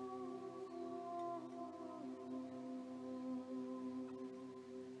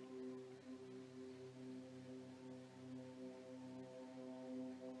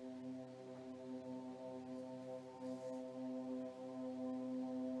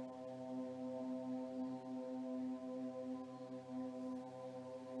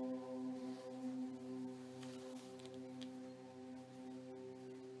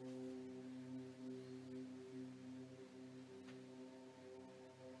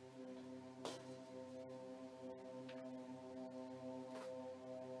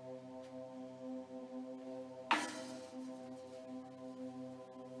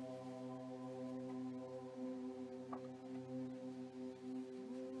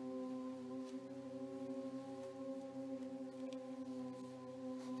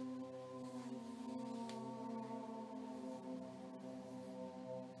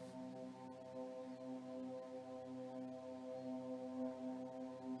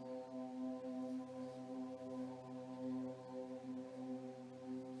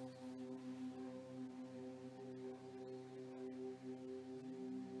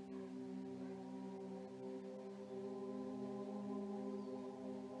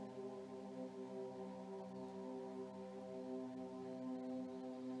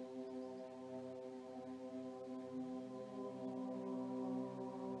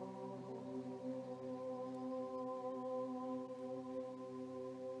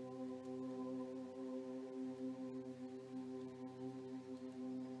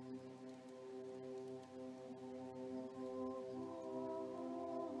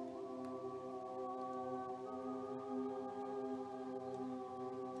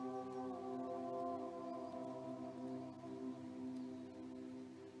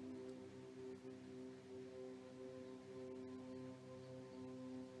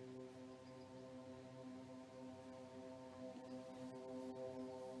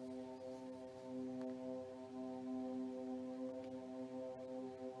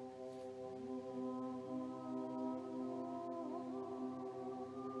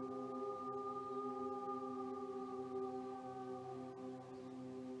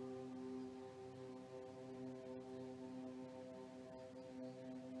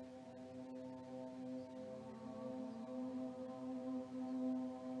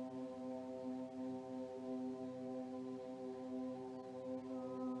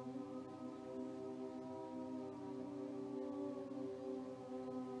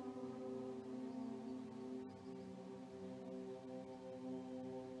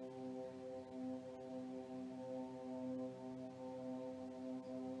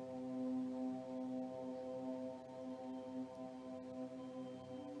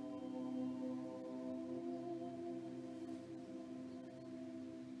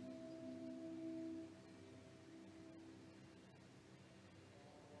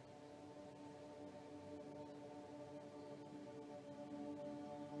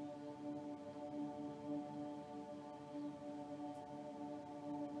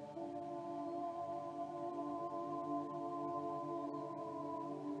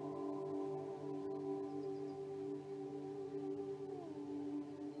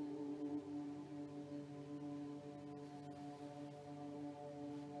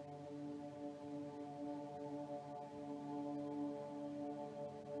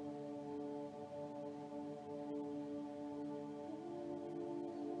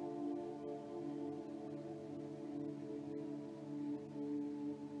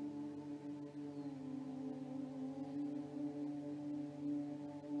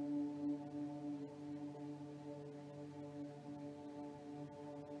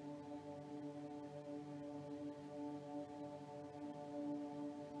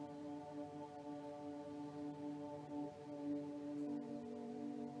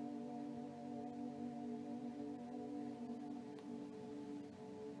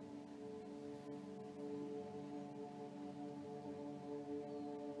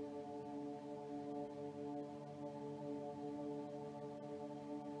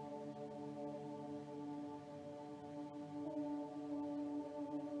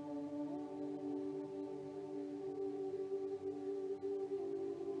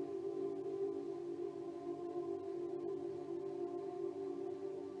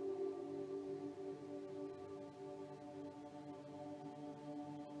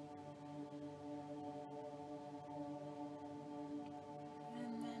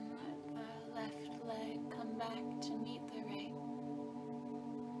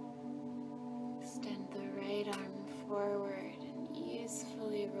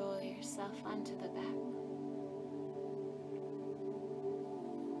 yourself onto the back.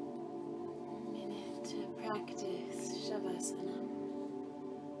 A minute to practice Shavasana.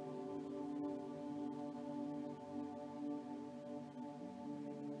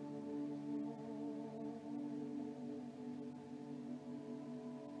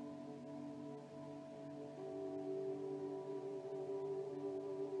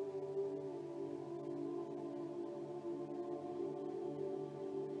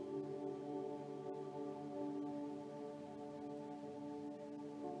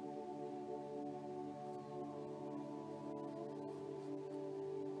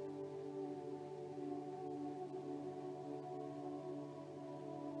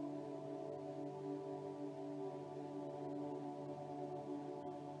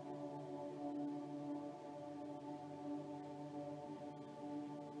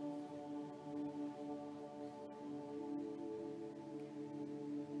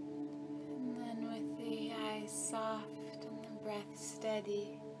 Soft and the breath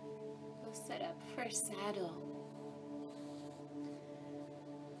steady, we'll set up for saddle.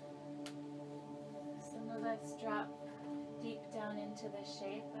 Some of us drop deep down into the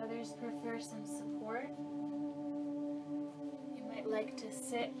shape, others prefer some support. You might like to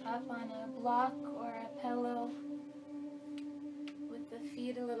sit up on a block or a pillow with the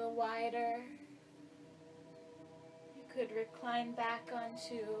feet a little wider. You could recline back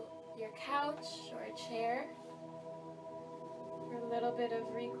onto your couch or a chair for a little bit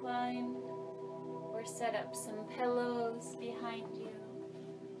of recline, or set up some pillows behind you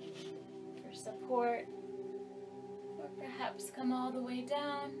for support, or perhaps come all the way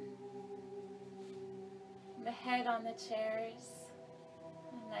down, the head on the chairs,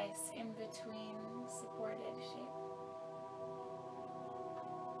 a nice in-between supported shape.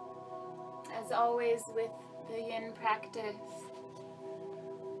 As always with the yin practice,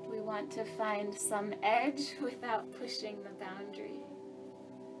 we want to find some edge without pushing the boundary.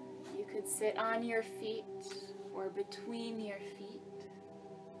 You could sit on your feet or between your feet,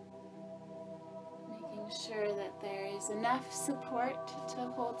 making sure that there is enough support to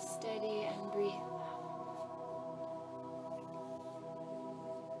hold steady and breathe.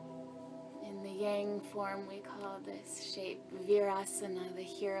 In the Yang form, we call this shape Virasana, the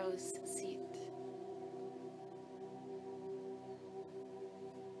hero's seat.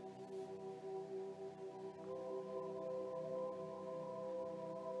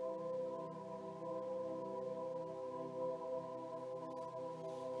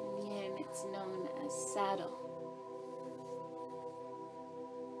 It's known as saddle.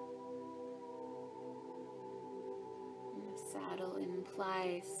 And the saddle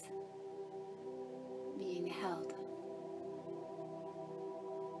implies being held.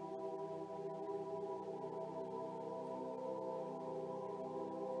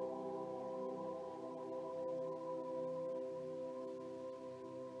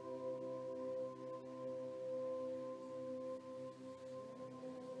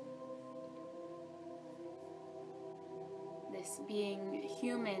 This being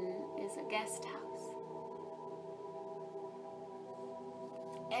human is a guest house.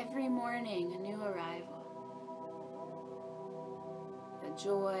 Every morning, a new arrival. A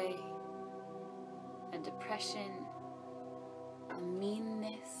joy, a depression, a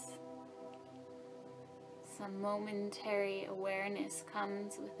meanness. Some momentary awareness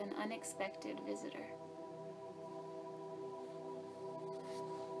comes with an unexpected visitor.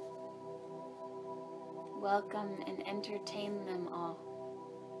 Welcome and entertain them all.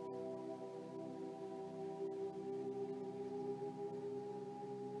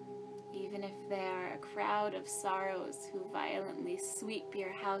 Even if they are a crowd of sorrows who violently sweep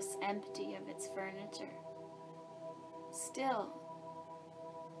your house empty of its furniture, still,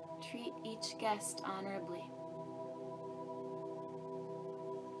 treat each guest honorably.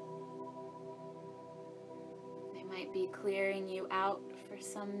 They might be clearing you out for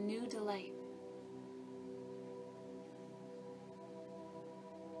some new delight.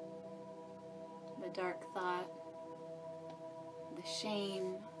 The dark thought, the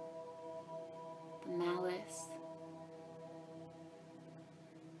shame, the malice.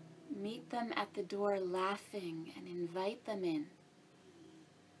 Meet them at the door laughing and invite them in.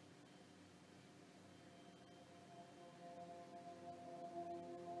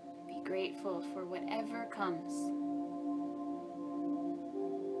 Be grateful for whatever comes,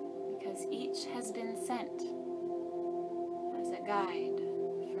 because each has been sent as a guide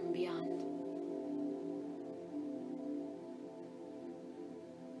from beyond.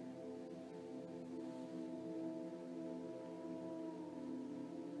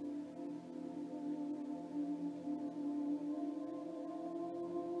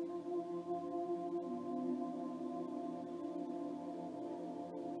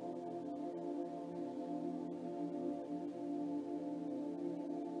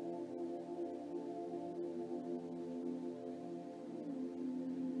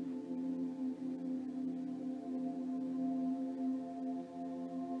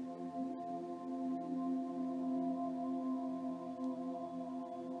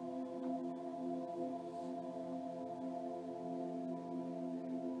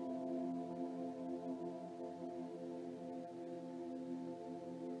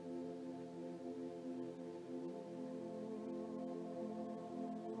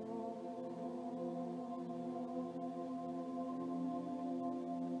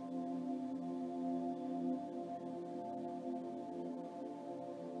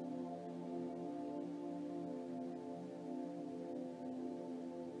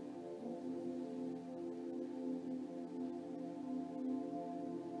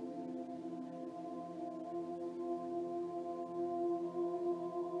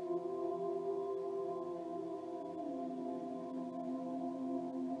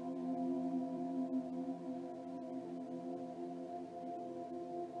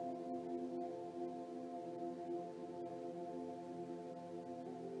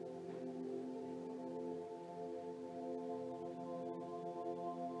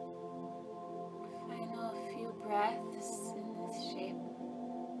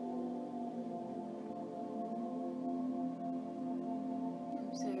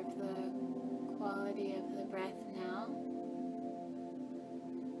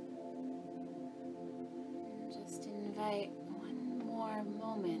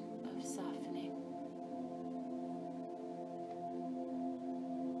 moment of softening.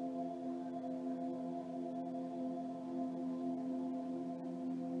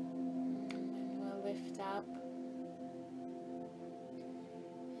 And we'll lift up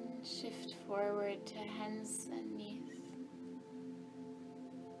and shift forward to hands and knees.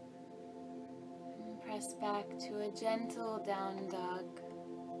 And press back to a gentle down dog.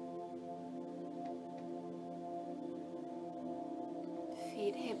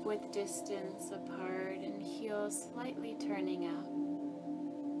 Feet hip-width distance apart and heels slightly turning out.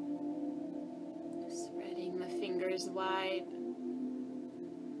 Spreading the fingers wide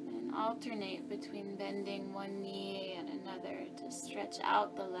and alternate between bending one knee and another to stretch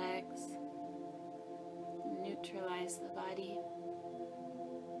out the legs and neutralize the body.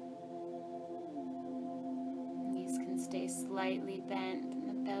 Knees can stay slightly bent and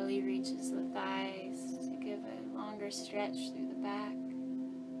the belly reaches the thighs to give a longer stretch through the back.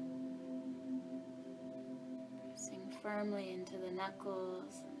 Firmly into the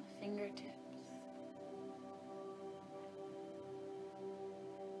knuckles and the fingertips.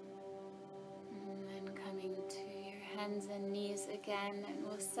 And then coming to your hands and knees again, and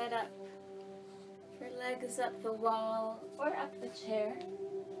we'll set up for legs up the wall or up the chair.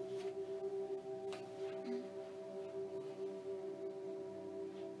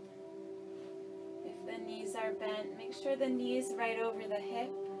 If the knees are bent, make sure the knees right over the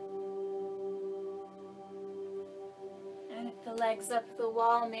hip. The legs up the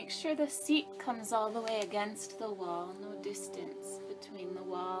wall, make sure the seat comes all the way against the wall, no distance between the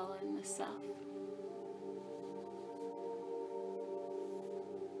wall and the self.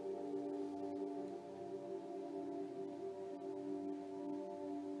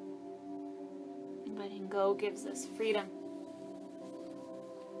 Letting go gives us freedom.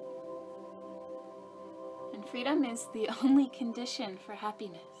 And freedom is the only condition for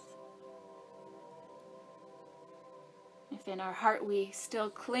happiness. If in our heart we still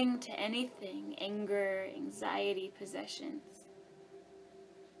cling to anything, anger, anxiety, possessions,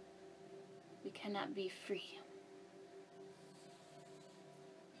 we cannot be free.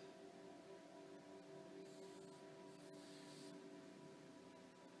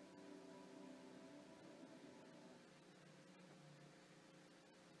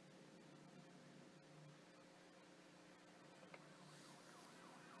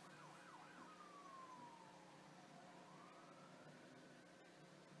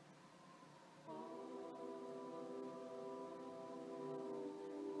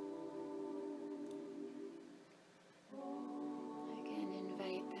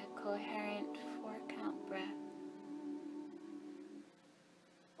 Coherent 4-count breath.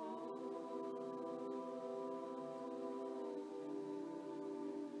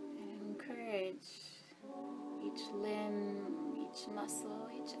 And encourage each limb, each muscle,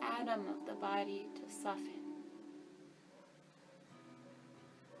 each atom of the body to soften.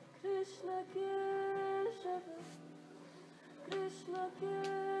 Krishna Keshava, Krishna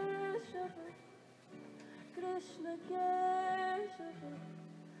Keshava, Krishna Keshava.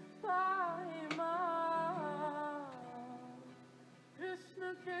 Pahima Krishna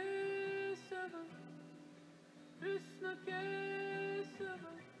Kesava, Krishna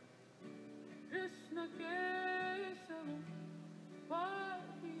Kesava, Krishna Kesava,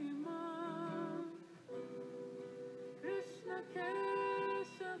 Pahima Krishna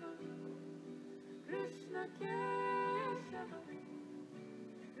Kesava, Krishna Kesava,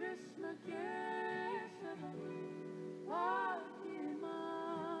 Krishna Kesava, Pahima.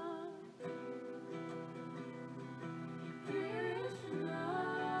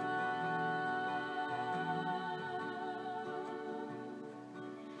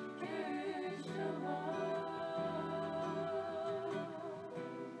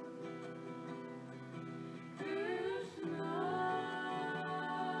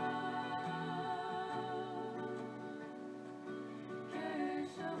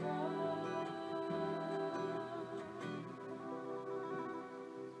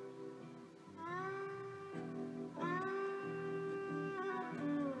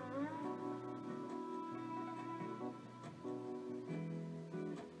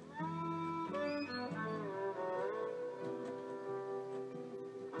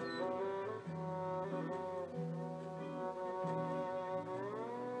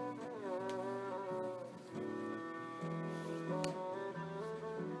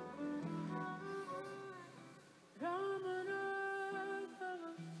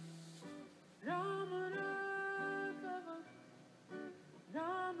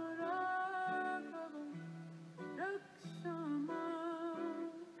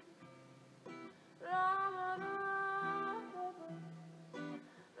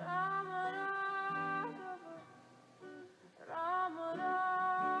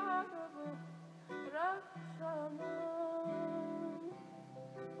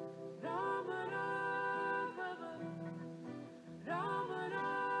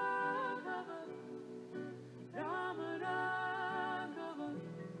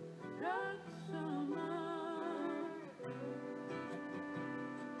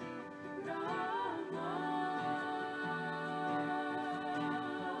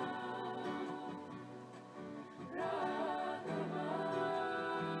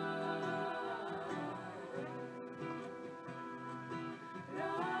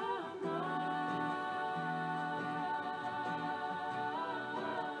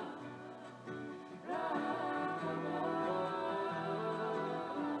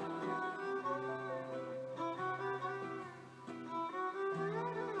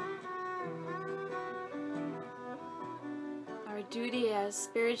 duty as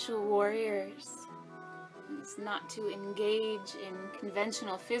spiritual warriors is not to engage in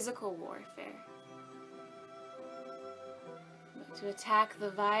conventional physical warfare, but to attack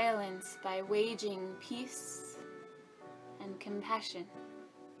the violence by waging peace and compassion.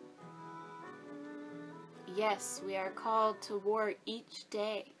 Yes, we are called to war each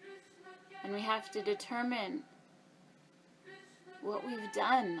day, and we have to determine what we've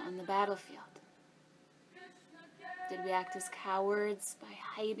done on the battlefield. Did we act as cowards by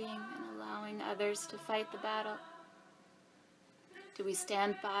hiding and allowing others to fight the battle? Did we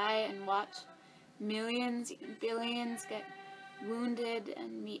stand by and watch millions, even billions get wounded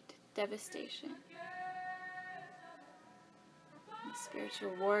and meet devastation? The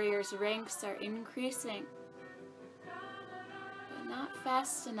spiritual warriors' ranks are increasing, but not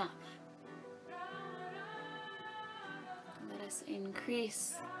fast enough. Let us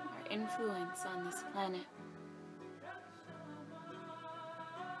increase our influence on this planet.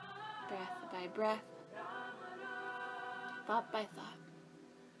 Breath by breath, thought by thought.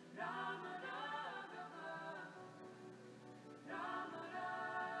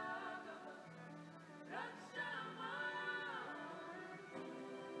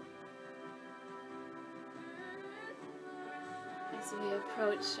 As we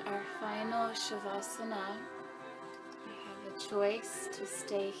approach our final Shavasana, you have a choice to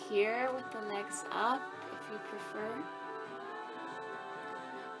stay here with the legs up if you prefer,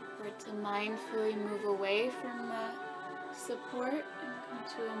 or to mindfully move away from the support and come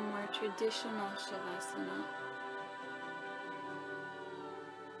to a more traditional Shavasana.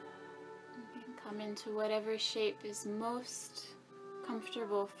 You can come into whatever shape is most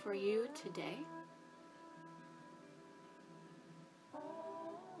comfortable for you today.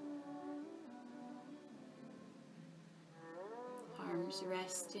 Arms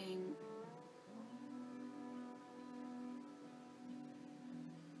resting.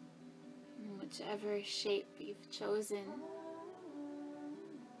 In whichever shape you've chosen.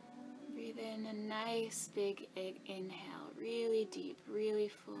 Breathe in a nice big inhale, really deep, really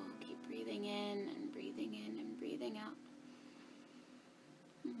full. Keep breathing in and breathing in and breathing out.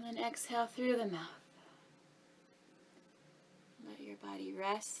 And then exhale through the mouth. Let your body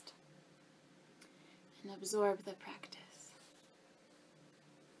rest and absorb the practice.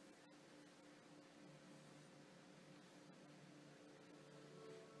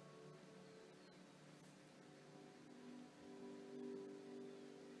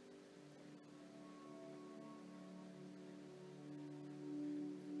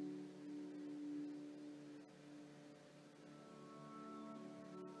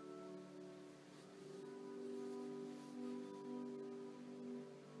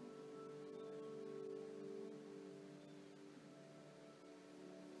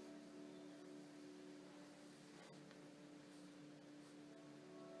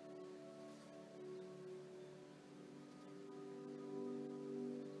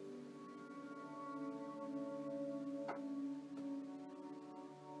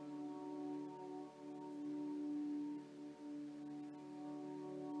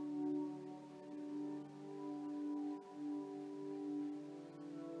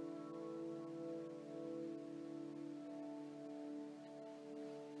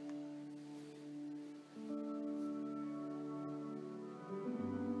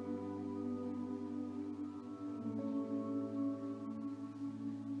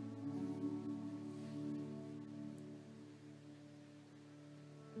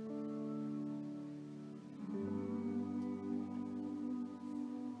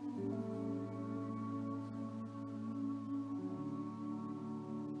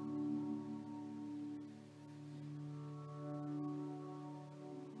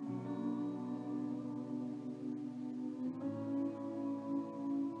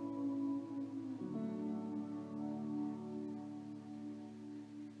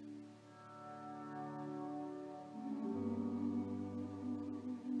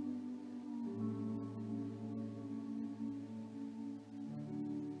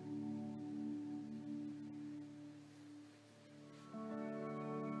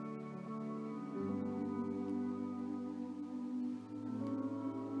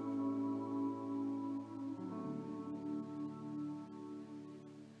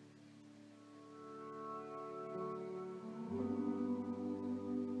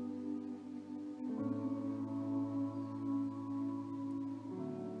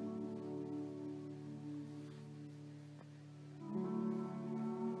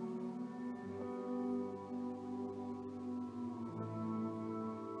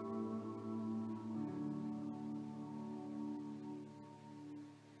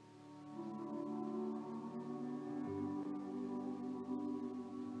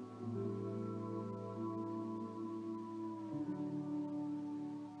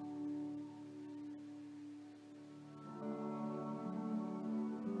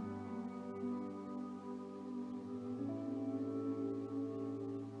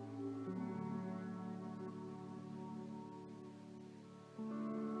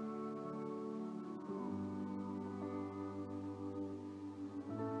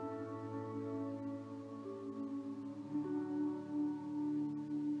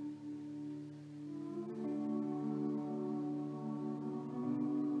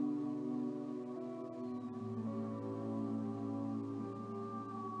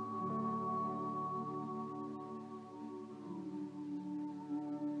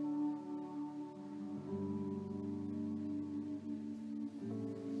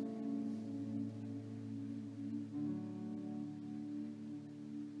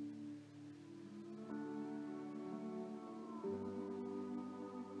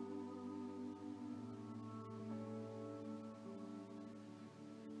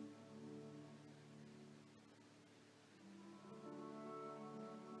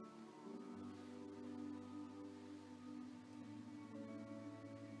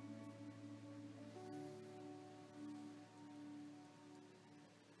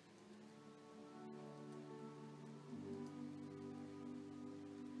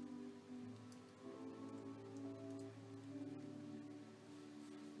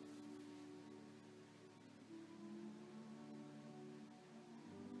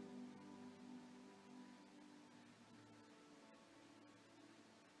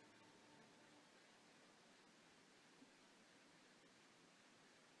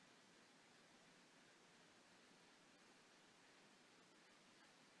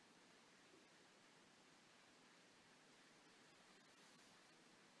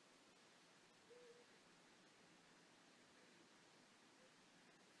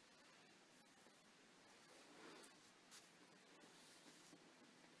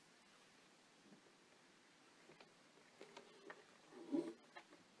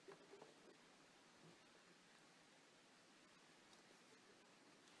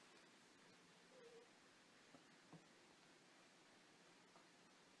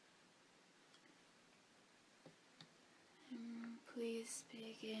 please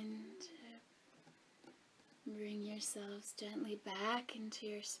begin to bring yourselves gently back into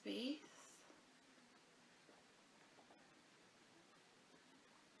your space.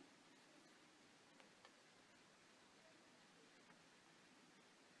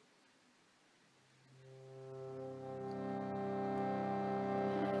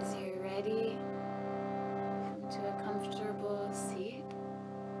 As you're ready, come to a comfortable seat.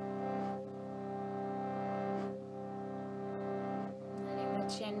 Letting the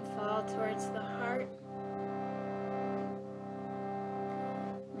chin fall towards the heart.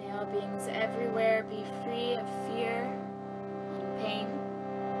 May all beings everywhere be free of fear and pain.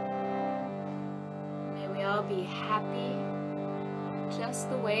 May we all be happy just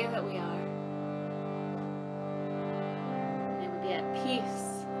the way that we are. May we be at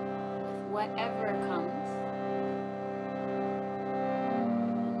peace with whatever comes.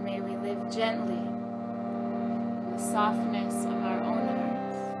 And may we live gently in the softness of our own hearts.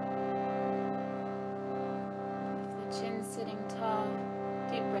 With the chin sitting tall,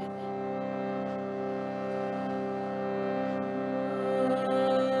 deep breath in.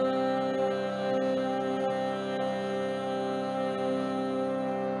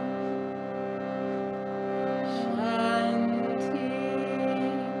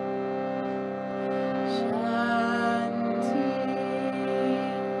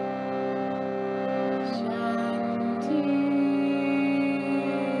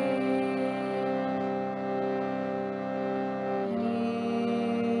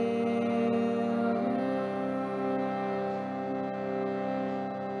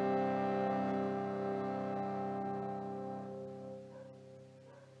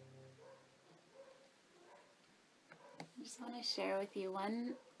 I just want to share with you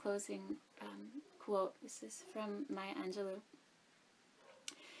one closing quote. This is from Maya Angelou.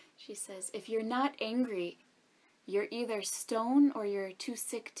 She says, "If you're not angry, you're either stone or you're too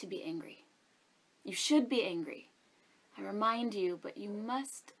sick to be angry. You should be angry. I remind you, but you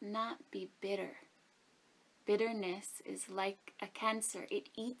must not be bitter. Bitterness is like a cancer. It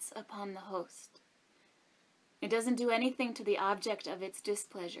eats upon the host. It doesn't do anything to the object of its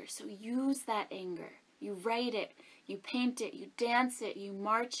displeasure, so use that anger. You write it, you paint it, you dance it, you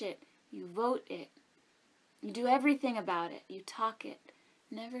march it, you vote it. You do everything about it. You talk it.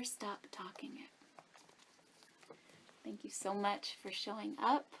 Never stop talking it." Thank you so much for showing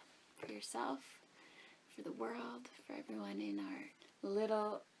up for yourself, for the world, for everyone in our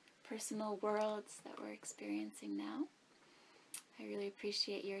little personal worlds that we're experiencing now. I really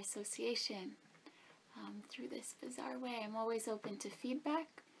appreciate your association through this bizarre way. I'm always open to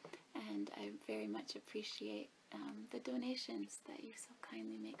feedback, and I very much appreciate the donations that you so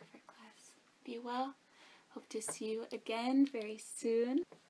kindly make for class. Be well. Hope to see you again very soon.